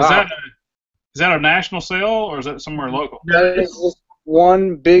 Is that a national sale or is that somewhere local? That is just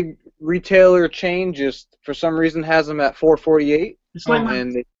one big retailer chain. Just for some reason has them at $4.48. It's like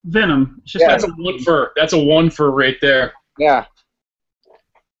and Venom. It's just Yeah. That's a one for. That's a one for right there. yeah,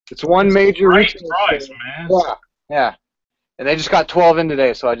 it's one major Great retailer price, chain. man. Yeah, yeah. And they just got 12 in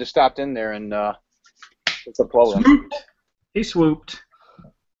today, so I just stopped in there and it's a 12 of them. he swooped.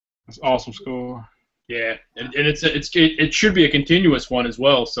 That's awesome score. Yeah, and it should be a continuous one as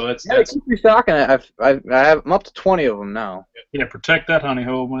well. So that's Yeah, they keep restocking it. I'm up to 20 of them now. Yeah, protect that honey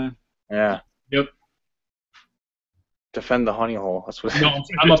hole, man. Yeah. Yep. Defend the honey hole. That's what. No,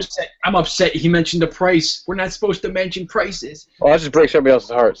 I'm upset. I'm upset. He mentioned the price. We're not supposed to mention prices. Well, that just breaks everybody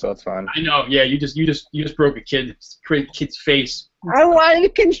else's heart, so that's fine. I know. Yeah, you just broke a kid's face. I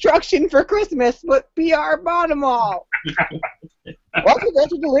wanted construction for Christmas, but BR bought them all. Well,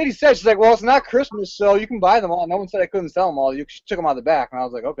 that's what the lady said. She's like, well, it's not Christmas, so you can buy them all. No one said I couldn't sell them all. She took them out of the back, and I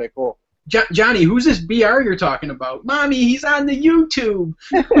was like, okay, cool. Johnny, who's this BR you're talking about? Mommy, he's on the YouTube.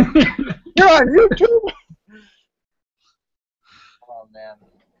 You're on YouTube? Oh, man.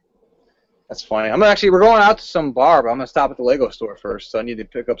 That's funny. We're going out to some bar, but I'm going to stop at the Lego store first, so I need to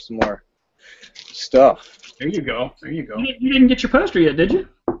pick up some more stuff. There you go. There you go. You didn't get your poster yet, did you?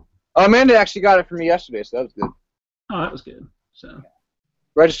 Amanda actually got it for me yesterday, so that was good. Oh, that was good. So.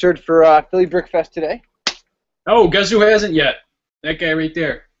 Registered for Philly Brick Fest today. Oh, guess who hasn't yet? That guy right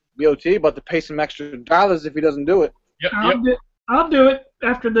there. BOT, about to pay some extra dollars if he doesn't do it. Yep. I'll do it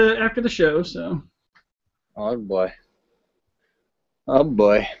after the show. So. Oh boy. Oh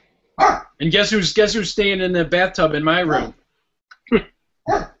boy. And guess who's staying in the bathtub in my room?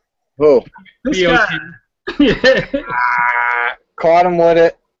 Who? This BOT. guy. Yeah. Caught him with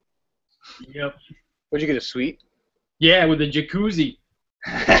it. Yep. What'd you get, a suite? Yeah, with the jacuzzi.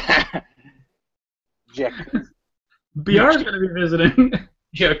 Jack. BR's gonna be visiting.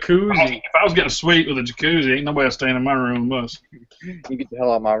 Jacuzzi. If I was getting a suite with a jacuzzi, ain't nobody staying in my room with us. You get the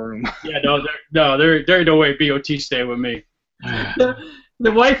hell out of my room. Yeah, there ain't no way BOT stay with me.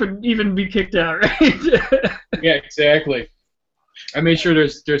 The wife would even be kicked out, right? Yeah, exactly. I made sure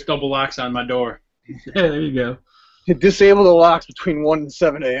there's double locks on my door. Yeah, there you go. Disable the locks between 1 and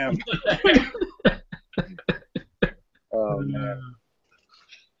 7 a.m. Oh man.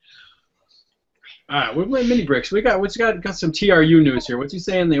 All right, with my mini bricks, we got some TRU news here. What's he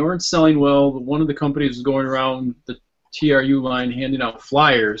saying? They weren't selling well. One of the companies was going around the TRU line handing out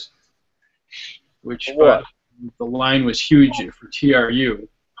flyers, which the line was huge for TRU.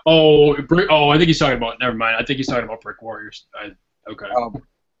 Oh, I think he's talking about. Never mind. I think he's talking about Brick Warriors. Okay.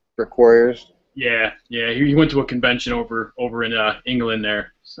 Brick Warriors. Yeah. He went to a convention over in England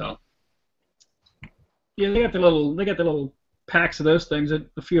there. So. Yeah, they got the little packs of those things at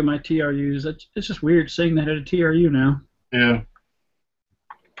a few of my TRUs. It's just weird seeing that at a TRU now. Yeah.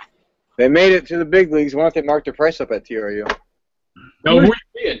 They made it to the big leagues. Why don't they mark their price up at TRU? No, who are you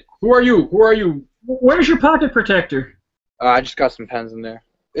being? Who are you? Where's your pocket protector? I just got some pens in there.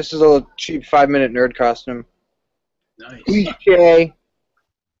 This is a little cheap 5-minute nerd costume. Nice. Cliche.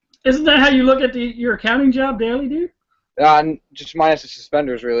 Isn't that how you look at your accounting job daily, dude? Just minus the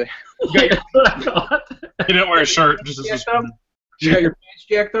suspenders, really. That's what I thought. He didn't wear a shirt, just a suspender. You got your pants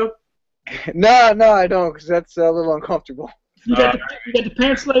jacked up? No, I don't, because that's a little uncomfortable. You got the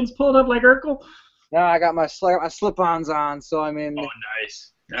pants legs pulled up like Urkel? No, I got my slip-ons on, so I mean, Oh,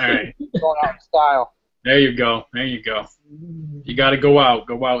 nice. All right. going out in style. There you go. You got to go out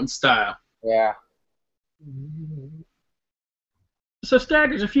in style. Yeah. So,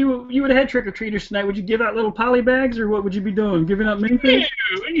 Staggers, if you would have had trick-or-treaters tonight, would you give out little poly bags, or what would you be doing? Giving out mini things?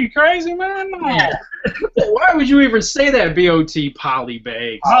 Are you crazy, man? No. Why would you even say that, BOT poly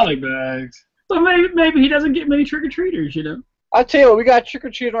bag? Poly bags. So maybe he doesn't get many trick-or-treaters, you know? I'll tell you what, we got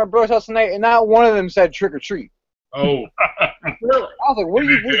trick-or-treat at my brother's house tonight, and not one of them said trick-or-treat. Oh. Really? I was like, what are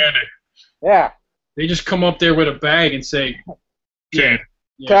you doing? Candy. Yeah. They just come up there with a bag and say, Can.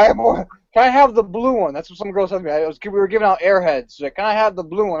 Can I have the blue one? That's what some girl said to me. We were giving out airheads. She's like, can I have the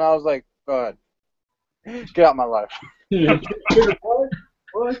blue one? I was like, go ahead. Get out of my life.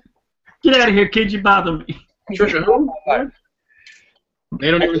 What? Get out of here, kid. You bother me. Trisha, who? They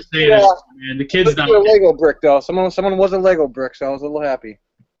don't even say this, man. The kids not. not. A Lego brick though. Someone was a Lego brick, so I was a little happy.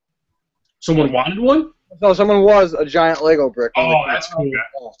 Someone wanted one? No, someone was a giant Lego brick. Oh, that's cool.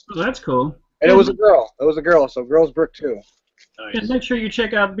 Oh, that's cool. And it was a girl. It was a girl, so girls brick too. Nice. And make sure you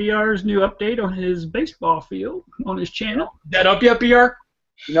check out BR's new update on his baseball field on his channel. Is that up yet, BR?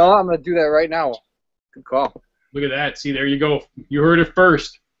 You know what? I'm going to do that right now. Good call. Look at that. See, there you go. You heard it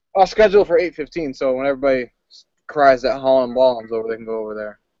first. I'll schedule for 8:15, so when everybody cries that Holland Ballins over, they can go over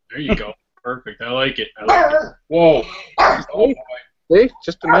there. There you go. Perfect. I like it. Whoa. Oh, boy. See?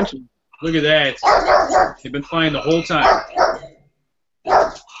 Just to mention. Look at that. They've been flying the whole time.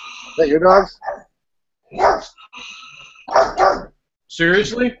 Is that your dogs?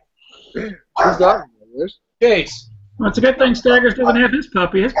 Seriously? Whose dog? Yours? Chase. Well, it's a good thing Staggers doesn't have his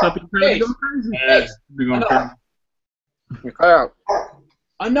puppy. His puppy's probably going crazy. Yeah, be going crazy. You cut out.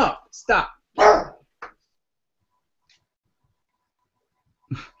 Enough. Stop.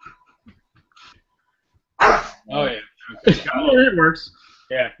 Oh, yeah. Yeah, it works.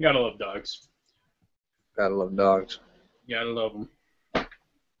 Yeah, you gotta love dogs. Gotta love dogs. You gotta love them.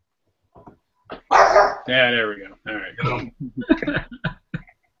 Yeah, there we go. All right.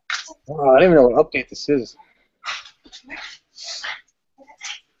 Oh, I don't even know what update this is.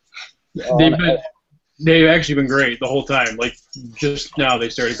 They've actually been great the whole time. Like, just now they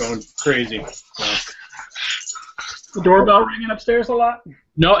started going crazy. So. The doorbell ringing upstairs a lot?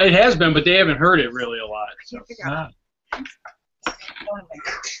 No, it has been, but they haven't heard it really a lot. So.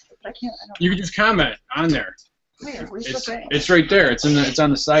 You can just comment on there. It's right there. It's on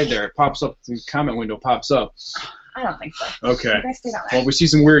the side there. It pops up. The comment window pops up. I don't think so. Okay. You guys stay down there. Well, we see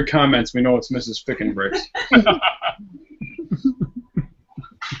some weird comments. We know it's Mrs. Fickenbricks.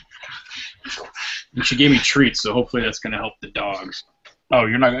 And she gave me treats, so hopefully that's going to help the dogs. Oh,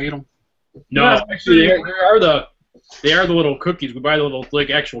 you're not gonna eat them? No, actually, they are the little cookies. We buy the little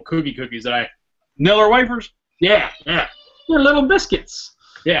actual cookies that I. Niller wafers? Yeah. They're little biscuits.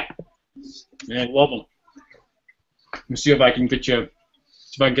 Yeah. I love them. Let me see if I can get you.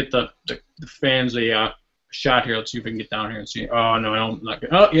 If I can get the fans a shot here. Let's see if we can get down here and see. Oh no, I'm not good.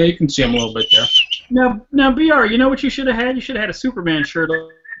 Oh yeah, you can see them a little bit there. Now, BR, you know what you should have had? You should have had a Superman shirt on.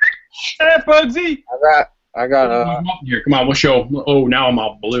 Hey, Bugsy! I got here. Come on, we'll show. Oh, now I'm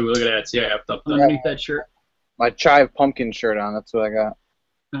all blue. Look at that. See, I have up underneath that shirt. my chive pumpkin shirt on. That's what I got.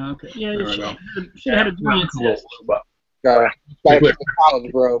 Oh, okay. Yeah, you should Yeah, have had a giant set. Got a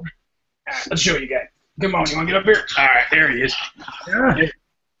college, bro. Let's show you guys. Come on, you want to get up here? All right, there he is. Yeah.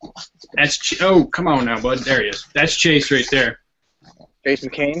 Oh, come on now, bud. There he is. That's Chase right there. Jason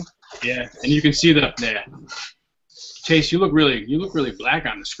Kane. Yeah, and you can see the Chase, you look really black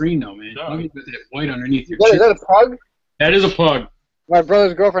on the screen though, man. Oh. Look at that white underneath your Is chin. that a pug? That is a pug. My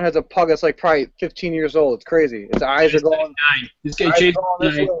brother's girlfriend has a pug that's like probably 15 years old. It's crazy. Its eyes are going. This guy Chase.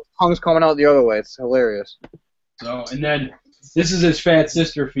 This way, tongue's coming out the other way. It's hilarious. So, and then this is his fat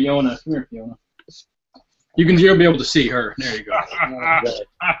sister Fiona. Come here, Fiona. You'll be able to see her. There you go.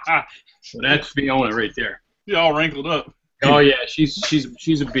 So that's Fiona right there. She's all wrinkled up. Oh yeah, she's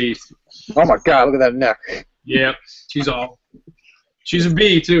a beast. Oh my God! Look at that neck. Yeah, she's a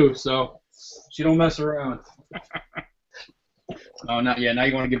bee too, so she don't mess around. Oh, not yet. Now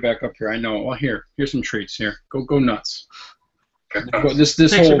you want to get back up here. I know. Well, here's some treats. Here, go nuts. This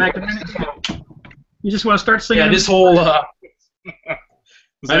Takes whole. you back a minute. You just want to start singing. Yeah, this whole. I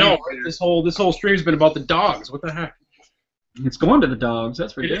know. This whole stream's been about the dogs. What the heck? It's going to the dogs.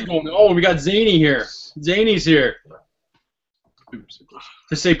 That's for It is damn. going. Oh, we got Zany here. Zany's here.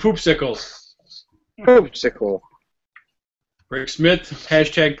 To say poopsicles. Poopsicle. Rick Smith,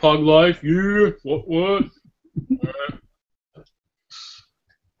 hashtag Pug Life. Yeah. What?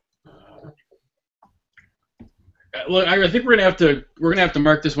 Look, I think we're gonna have to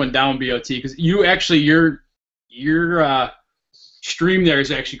mark this one down, BOT, because your stream there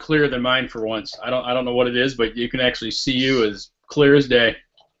is actually clearer than mine for once. I don't know what it is, but you can actually see you as clear as day.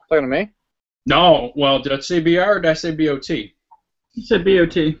 Talking to me? No, well, did I say BR or did I say BOT? You said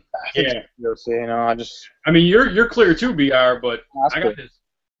BOT. Yeah. You'll see. I mean, you're clear too, BR, but That's I got good.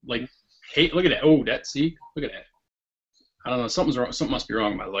 this hate. Look at that. Oh, look at that. I don't know. Something's wrong. Something must be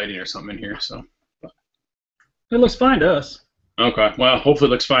wrong with my lighting or something in here. So. It looks fine to us. Okay. Well, hopefully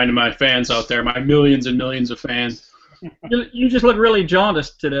it looks fine to my fans out there, my millions and millions of fans. You just look really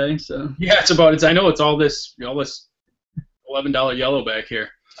jaundiced today, so. Yeah, it's about it. I know it's all this $11 yellow back here.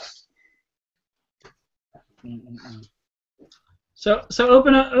 Mm-mm-mm. So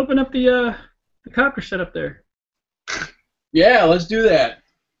open up the copter set up there. Yeah, let's do that.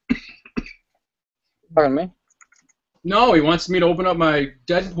 Pardon me? No, he wants me to open up my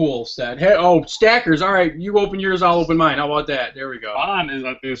Deadpool set. Hey, oh, stackers. All right, you open yours, I'll open mine. How about that? There we go. Mine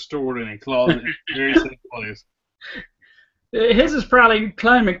is stored in a closet in a very safe place. His is probably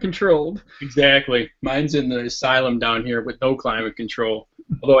climate controlled. Exactly. Mine's in the asylum down here with no climate control.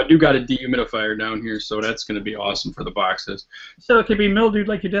 Although I do got a dehumidifier down here, so that's going to be awesome for the boxes. So it could be mildewed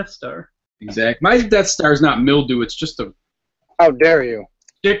like your Death Star. Exactly. My Death Star's not mildew. It's just the How dare you?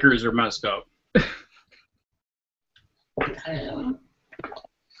 stickers are messed up.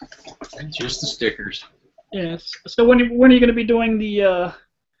 Just the stickers. Yes. So when are you going to be doing the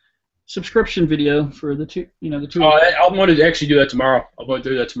subscription video for the two? The two. I'm going to actually do that tomorrow. I'm going to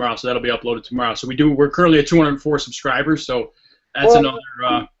do that tomorrow, so that'll be uploaded tomorrow. So we're currently at 204 subscribers, so that's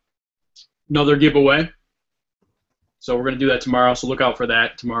another giveaway. So we're going to do that tomorrow. So look out for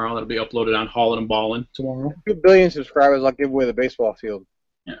that tomorrow. That'll be uploaded on Haulin' and Ballin' tomorrow. 2 billion subscribers, I'll give away the baseball field.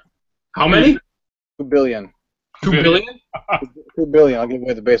 Yeah. How many? 2 billion. 2 billion? 2 billion, I'll give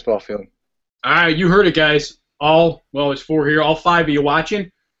away the baseball field. All right, you heard it, guys. There's 4 here. All 5 of you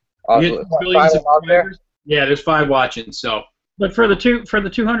watching. We hit 2 billion 5 out there? subscribers. Yeah, there's 5 watching. So. But for the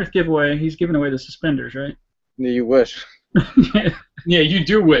 200th giveaway, he's giving away the suspenders, right? Yeah, you wish. Yeah, you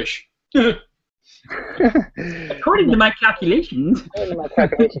do wish. According to my calculations.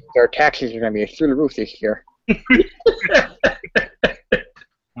 Their taxes are going to be through the roof this year.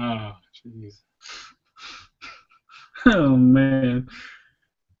 Oh, jeez. Oh man.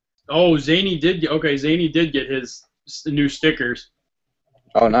 Oh, Zany did get his new stickers.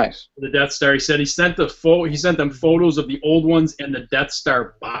 Oh, nice. The Death Star. He said he sent them photos of the old ones and the Death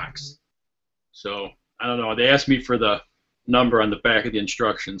Star box. So I don't know. They asked me for the number on the back of the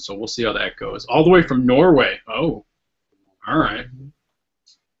instructions, so we'll see how that goes. All the way from Norway. Oh, all right.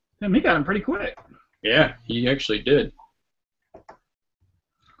 Damn, he got him pretty quick. Yeah, he actually did.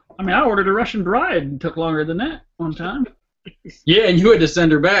 I mean, I ordered a Russian bride and it took longer than that one time. Yeah, and you had to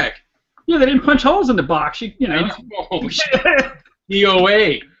send her back. Yeah, they didn't punch holes in the box. You know. Oh,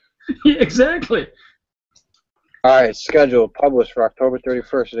 DOA. Yeah, exactly. All right, schedule published for October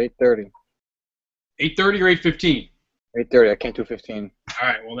 31st at 8:30. 8:30 or 8:15? 8:30. I can't do 15. All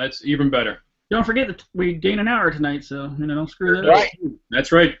right, well, that's even better. Don't forget that we gain an hour tonight, so don't screw that up. Right.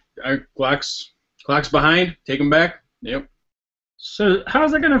 That's right. Our clock's behind. Take them back. Yep. So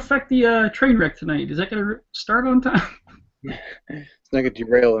how's that going to affect the train wreck tonight? Is that going to start on time? It's not going to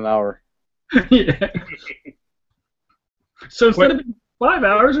derail an hour. Yeah. So instead of 5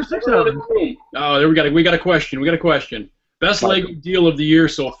 hours or 6 hours. Oh, there we got a question. Best Lego deal of the year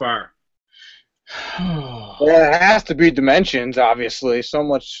so far. Well, it has to be Dimensions, obviously. So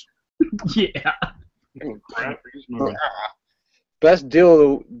much. Yeah. Best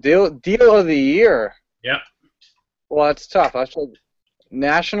deal of the year. Yep. Well, it's tough. I said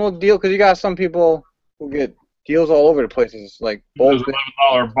national deal because you got some people who get deals all over the places, like Those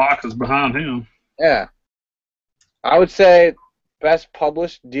 $11 boxes behind him. Yeah. I would say best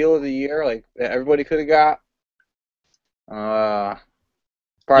published deal of the year, like that everybody could have got.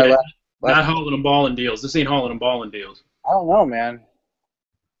 Probably Yeah, last. not Haulin' and Ballin' deals. This ain't Haulin' and Ballin' deals. I don't know, man.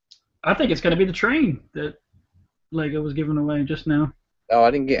 I think it's going to be the train that Lego was giving away just now. Oh,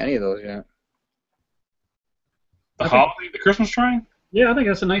 I didn't get any of those yet. The Christmas train? Yeah, I think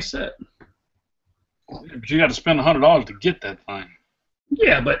that's a nice set. But you got to spend $100 to get that thing.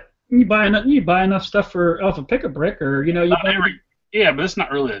 Yeah, but you buy enough stuff off a pick a brick, or you buy. Yeah, but it's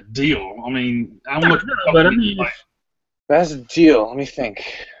not really a deal. I mean, I'm No, looking for but I something mean, like Best deal. Let me think.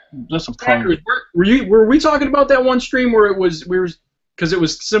 just a pro. Were we talking about that one stream where because it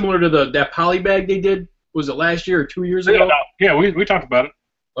was similar to that poly bag they did? Was it last year or 2 years ago? Yeah, we talked about it.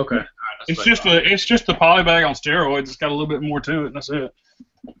 Okay. All right, It's just the poly bag on steroids. It's got a little bit more to it, and that's it.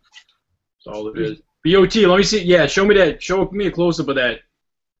 That's all it is. BOT, let me see. Yeah, show me that. Show me a close up of that.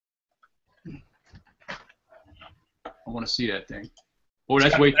 I want to see that thing. Oh,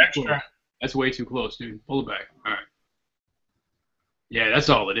 that's way too extra. close. That's way too close, dude. Pull it back. All right. Yeah, that's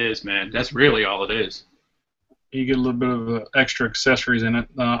all it is, man. That's really all it is. You get a little bit of extra accessories in it.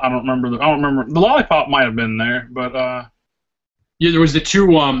 I don't remember. The lollipop might have been there, but yeah, there was the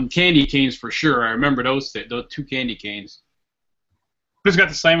 2 candy canes for sure. I remember those 2 candy canes. it's got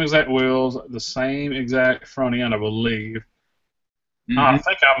the same exact wheels, the same exact front end, I believe. Mm-hmm. I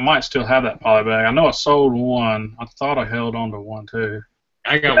think I might still have that poly bag. I know I sold one. I thought I held on to one too.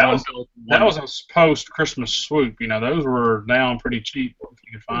 I got that one. That was a post-Christmas swoop. Those were down pretty cheap if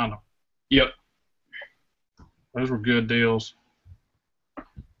you could find them. Yep. Those were good deals.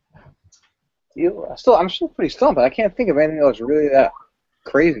 I'm still pretty stumped. I can't think of anything that was really that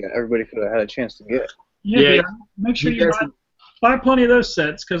crazy that everybody could have had a chance to get. Yeah. Make sure you buy plenty of those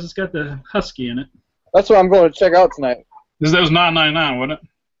sets because it's got the Husky in it. That's what I'm going to check out tonight. That was $9.99, wasn't it?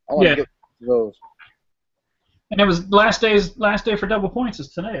 I want to get those. And it was last day for double points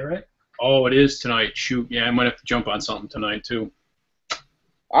is today, right? Oh, it is tonight. Shoot, yeah, I might have to jump on something tonight too.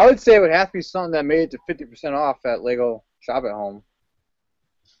 I would say it would have to be something that made it to 50% off at Lego Shop at Home.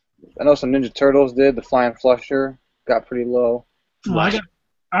 I know some Ninja Turtles did. The Flying Flusher got pretty low. Well,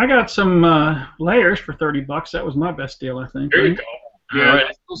 I got some layers for $30. That was my best deal, I think. There you go. Yeah, right.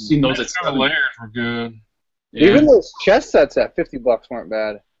 I've still seen those. The layers were good. Yeah. Even those chess sets at $50 weren't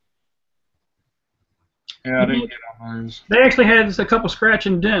bad. Yeah, I didn't get on those. They actually had a couple scratch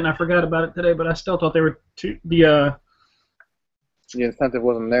and dent. I forgot about it today, but I still thought they were the incentive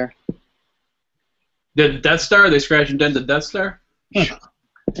wasn't there. The Death Star? They scratch and dent the Death Star?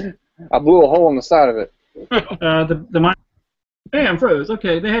 I blew a hole in the side of it. Hey, I'm froze.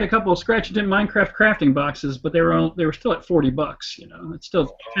 Okay, they had a couple of scratch and dent Minecraft crafting boxes, but they were still at $40. You know, it's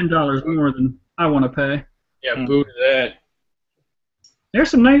still $10 more than I want to pay. Yeah, boo to that. There's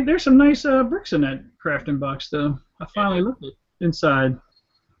some nice bricks in that crafting box, though. I finally looked at inside.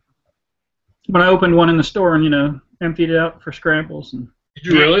 When I opened one in the store and emptied it out for scrambles. And did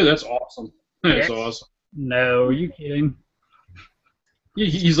you really? That's awesome. That's awesome. No, are you kidding?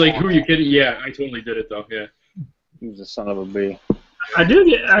 He's like, who are you kidding? Yeah, I totally did it though. Yeah. He's a son of a bee. I do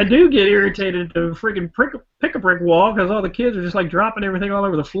get irritated to freaking pick a brick wall because all the kids are just like dropping everything all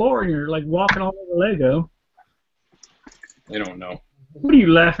over the floor and you're like walking all over Lego. They don't know. What are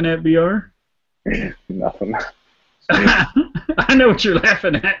you laughing at, BR? Nothing. I know what you're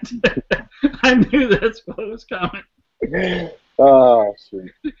laughing at. I knew that's what was coming. Oh,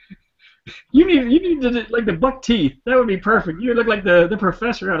 sweet. You need to like the buck teeth. That would be perfect. You look like the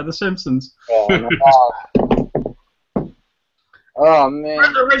professor out of The Simpsons. Oh, no. Oh man.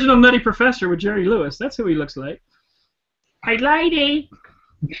 Or the original Nutty Professor with Jerry Lewis. That's who he looks like. Hey, lady.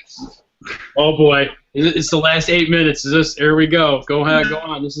 Oh boy, it's the last 8 minutes. Here we go. Go ahead, go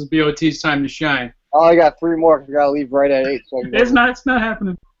on. This is BOT's time to shine. Oh, I got 3 more because we gotta leave right at 8. So It's not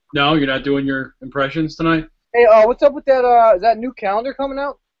happening. No, you're not doing your impressions tonight? Hey, what's up with that? Is that new calendar coming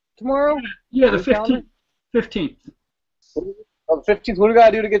out tomorrow? Yeah, the 15th. 15th. Oh, the 15th. What do we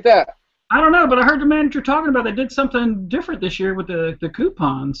gotta do to get that? I don't know, but I heard the manager talking about they did something different this year with the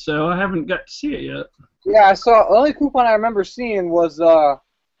coupons, so I haven't got to see it yet. Yeah, I saw. The only coupon I remember seeing was a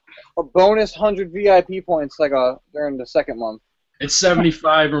bonus 100 VIP points, like during the second month. It's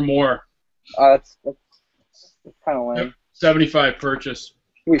 75 or more. That's kind of lame. 75 purchase.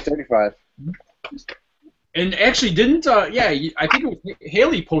 Wait, 35. And actually, didn't I think it was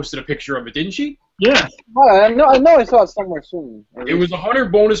Haley posted a picture of it, didn't she? Yeah. Oh, I know I saw it somewhere soon. It was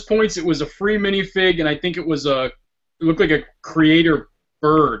 100 bonus points. It was a free minifig, and I think it looked like a creator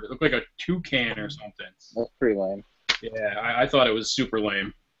bird. It looked like a toucan or something. That's pretty lame. Yeah, I thought it was super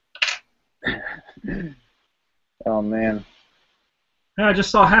lame. Oh man. I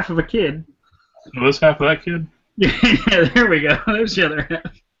just saw half of a kid. So this half of that kid? Yeah, there we go. There's the other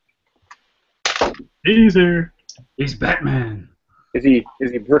half. He's here. He's Batman. Is he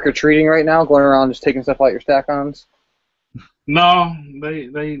brick or treating right now, going around just taking stuff out your stack-ons? No,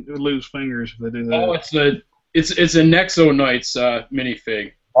 they lose fingers if they do that. Oh, it's a Nexo Knights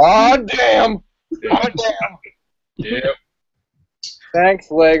minifig. Oh damn! Oh damn! Yeah.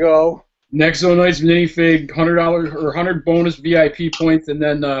 Thanks, Lego. Nexo Knights minifig, $100 or 100 bonus VIP points, and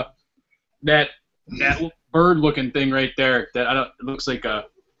then that bird-looking thing right there. It looks like I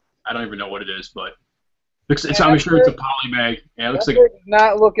don't even know what it is, but I'm sure it's a polybag. Yeah, it looks like. Does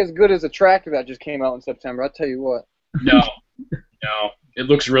not look as good as a tractor that just came out in September. I'll tell you what. No, it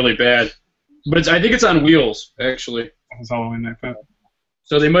looks really bad. But I think it's on wheels, actually. That's Halloween Night Fat.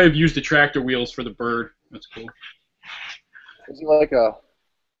 So they might have used the tractor wheels for the bird. That's cool. Is it like a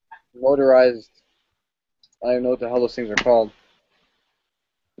motorized? I don't even know what the hell those things are called.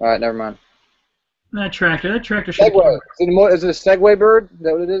 All right, never mind. That tractor should. Segway. Is it a Segway bird? Is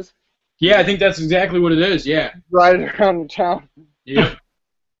that what it is? Yeah, I think that's exactly what it is. Yeah. Ride it around town. Yep.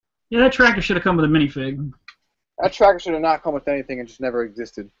 Yeah, that tractor should have come with a minifig. That tractor should have not come with anything and just never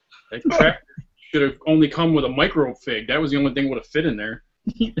existed. That tractor should have only come with a micro fig. That was the only thing that would have fit in there.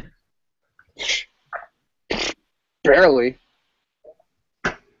 Barely.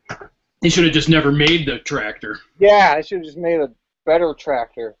 He should have just never made the tractor. Yeah, I should have just made a better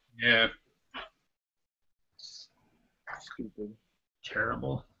tractor. Yeah. Stupid.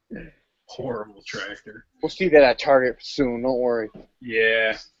 Terrible. Horrible tractor. We'll see that at Target soon. Don't worry.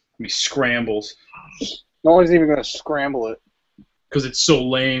 Yeah. He scrambles. No one's even gonna scramble it. Because it's so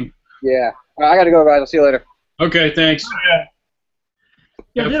lame. Yeah, I gotta go, guys. I'll see you later. Okay, thanks.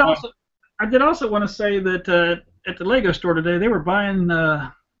 Yeah, Have fun. I did also want to say that at the Lego store today, they were buying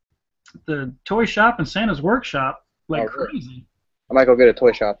the toy shop and Santa's workshop like crazy. I might go get a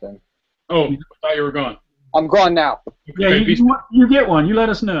toy shop then. Oh, I thought you were gone. I'm gone now. Yeah, Okay, you get one. You let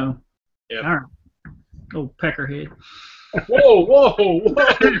us know. Yeah. All right. Oh, peckerhead. Whoa.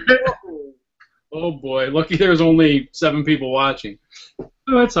 Oh boy, lucky there's only 7 people watching.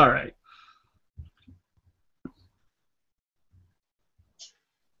 Oh, it's all right.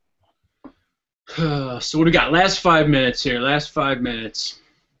 So what do we got? Last 5 minutes here. Last 5 minutes.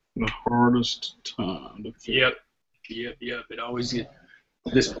 The hardest time to fit. Yep. It always gets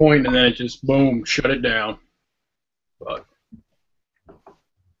to this point, and then it just boom, shut it down. But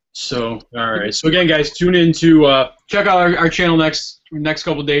so all right. So again, guys, tune in to check out our channel next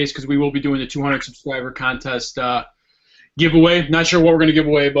couple of days because we will be doing the 200 subscriber contest giveaway. Not sure what we're gonna give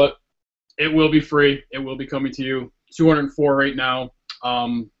away, but it will be free. It will be coming to you. 204 right now.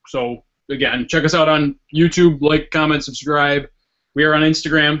 So again, check us out on YouTube. Like, comment, subscribe. We are on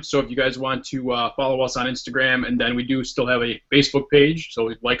Instagram, so if you guys want to follow us on Instagram, and then we do still have a Facebook page,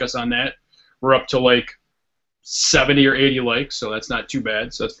 so like us on that. We're up to like 70 or 80 likes, so that's not too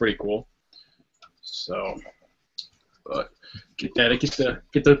bad. So that's pretty cool. So, but get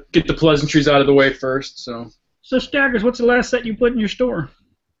the pleasantries out of the way first. So Staggers, what's the last set you put in your store?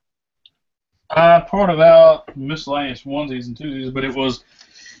 I ported out miscellaneous onesies and twosies, but it was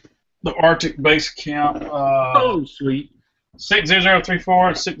the Arctic base camp. Oh, sweet. 60034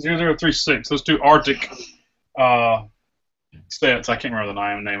 and 60036. Those 2 Arctic sets. I can't remember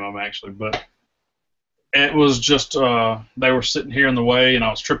the name of them actually, but it was just they were sitting here in the way, and I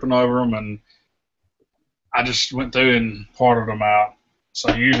was tripping over them, and I just went through and parted them out.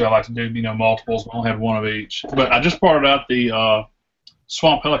 So usually I like to do multiples, but I only had 1 of each. But I just parted out the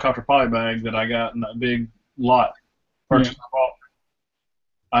swamp helicopter poly bag that I got in that big lot purchase I bought.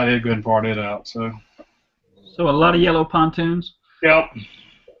 I did go ahead and part it out. So a lot of yellow pontoons. yep.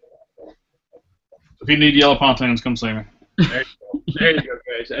 If you need yellow pontoons, come see me. there you go,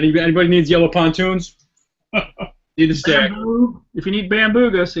 guys. Anybody needs yellow pontoons? Need a stack. Bamboo. If you need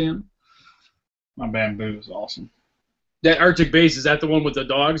bamboo, go see him. My bamboo is awesome. That Arctic base, is that the one with the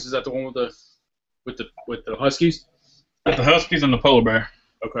dogs? Is that the one with the huskies? Got the huskies and the polar bear.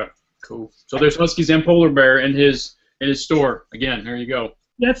 Okay, cool. So there's huskies and polar bear in his store. Again, there you go.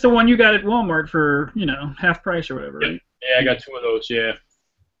 That's the one you got at Walmart for, half price or whatever, Yep. right? Yeah, I got 2 of those, yeah.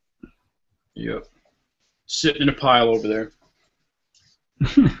 Yep. Sitting in a pile over there.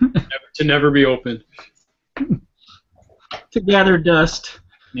 never be opened. To gather dust.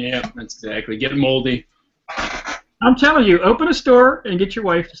 Yeah, that's exactly. Get moldy. I'm telling you, open a store and get your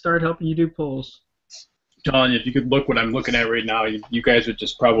wife to start helping you do pulls. I'm telling you, if you could look what I'm looking at right now, you guys would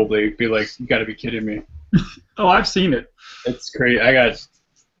just probably be like, you got to be kidding me. Oh, I've seen it. It's crazy. I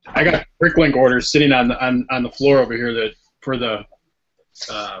got Bricklink orders sitting on the floor over here that for the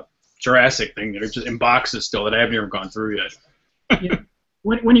Jurassic thing that are just in boxes still that I haven't even gone through yet. Yeah.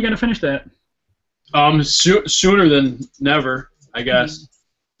 When are you going to finish that? Sooner than never, I guess.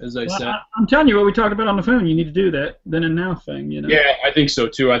 As I said. I'm telling you what we talked about on the phone. You need to do that then and now thing. Yeah, I think so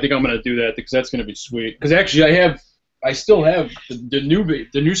too. I think I'm gonna do that because that's gonna be sweet. Because actually, I still have the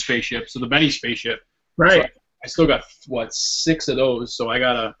new spaceship, so the Benny spaceship. Right. So I still got 6 of those, so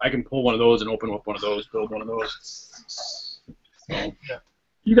I can pull one of those and open up one of those, build one of those. So,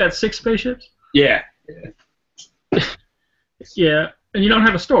 you got 6 spaceships? Yeah. Yeah, and you don't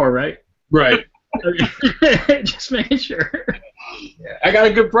have a store, right? Right. Just making sure. Yeah. I got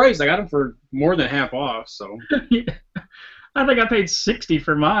a good price. I got them for more than half off. So. Yeah. I think I paid $60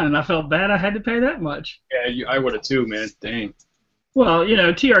 for mine, and I felt bad I had to pay that much. Yeah, I would have too, man. Dang. Well,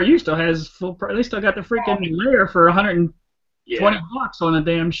 TRU still has full price. They still got the freaking layer for $120 on a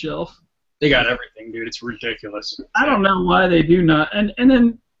damn shelf. They got everything, dude. It's ridiculous. I don't know why they do not. And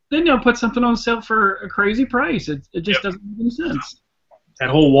then they'll put something on sale for a crazy price. It just doesn't make any sense. That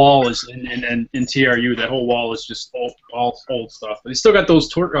whole wall is in TRU. That whole wall is just all old stuff. But they still got those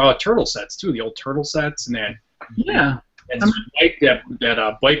turtle sets too. The old turtle sets and that. Yeah. And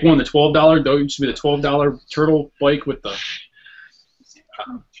that bike one, the $12. Though used to be the $12 turtle bike with the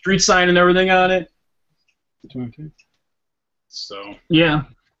street sign and everything on it. So. Yeah.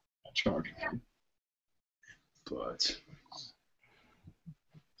 Charge. But.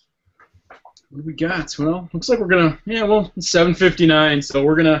 What do we got? Well, looks like we're gonna. Yeah, well, it's 7:59, so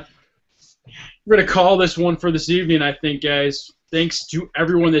we're gonna call this one for this evening. I think, guys. Thanks to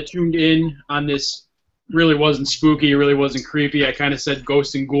everyone that tuned in on this. Really wasn't spooky. Really wasn't creepy. I kind of said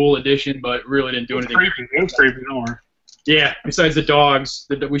Ghost and Ghoul edition, but really didn't do anything. Creepy. It was creepy. Don't worry. Yeah, besides the dogs,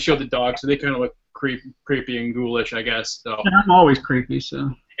 we showed the dogs, so they kind of look creepy and ghoulish, I guess. So. And I'm always creepy,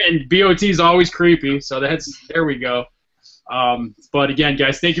 so. And BOT is always creepy, so there we go. But again,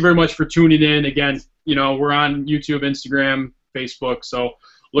 guys, thank you very much for tuning in. Again, we're on YouTube, Instagram, Facebook, so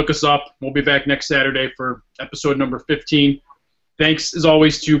look us up. We'll be back next Saturday for episode number 15. Thanks, as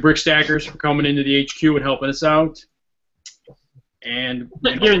always, to Brick Stackers for coming into the HQ and helping us out. And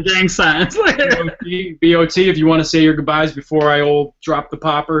giving gang signs. BOT, if you want to say your goodbyes before I drop the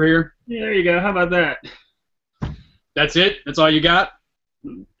popper here. Yeah, there you go. How about that? That's it? That's all you got?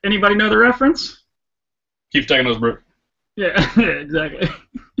 Anybody know the reference? Keep taking those, bro. Yeah, exactly.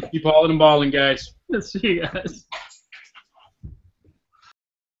 Keep hauling and balling, guys. Let's see you guys.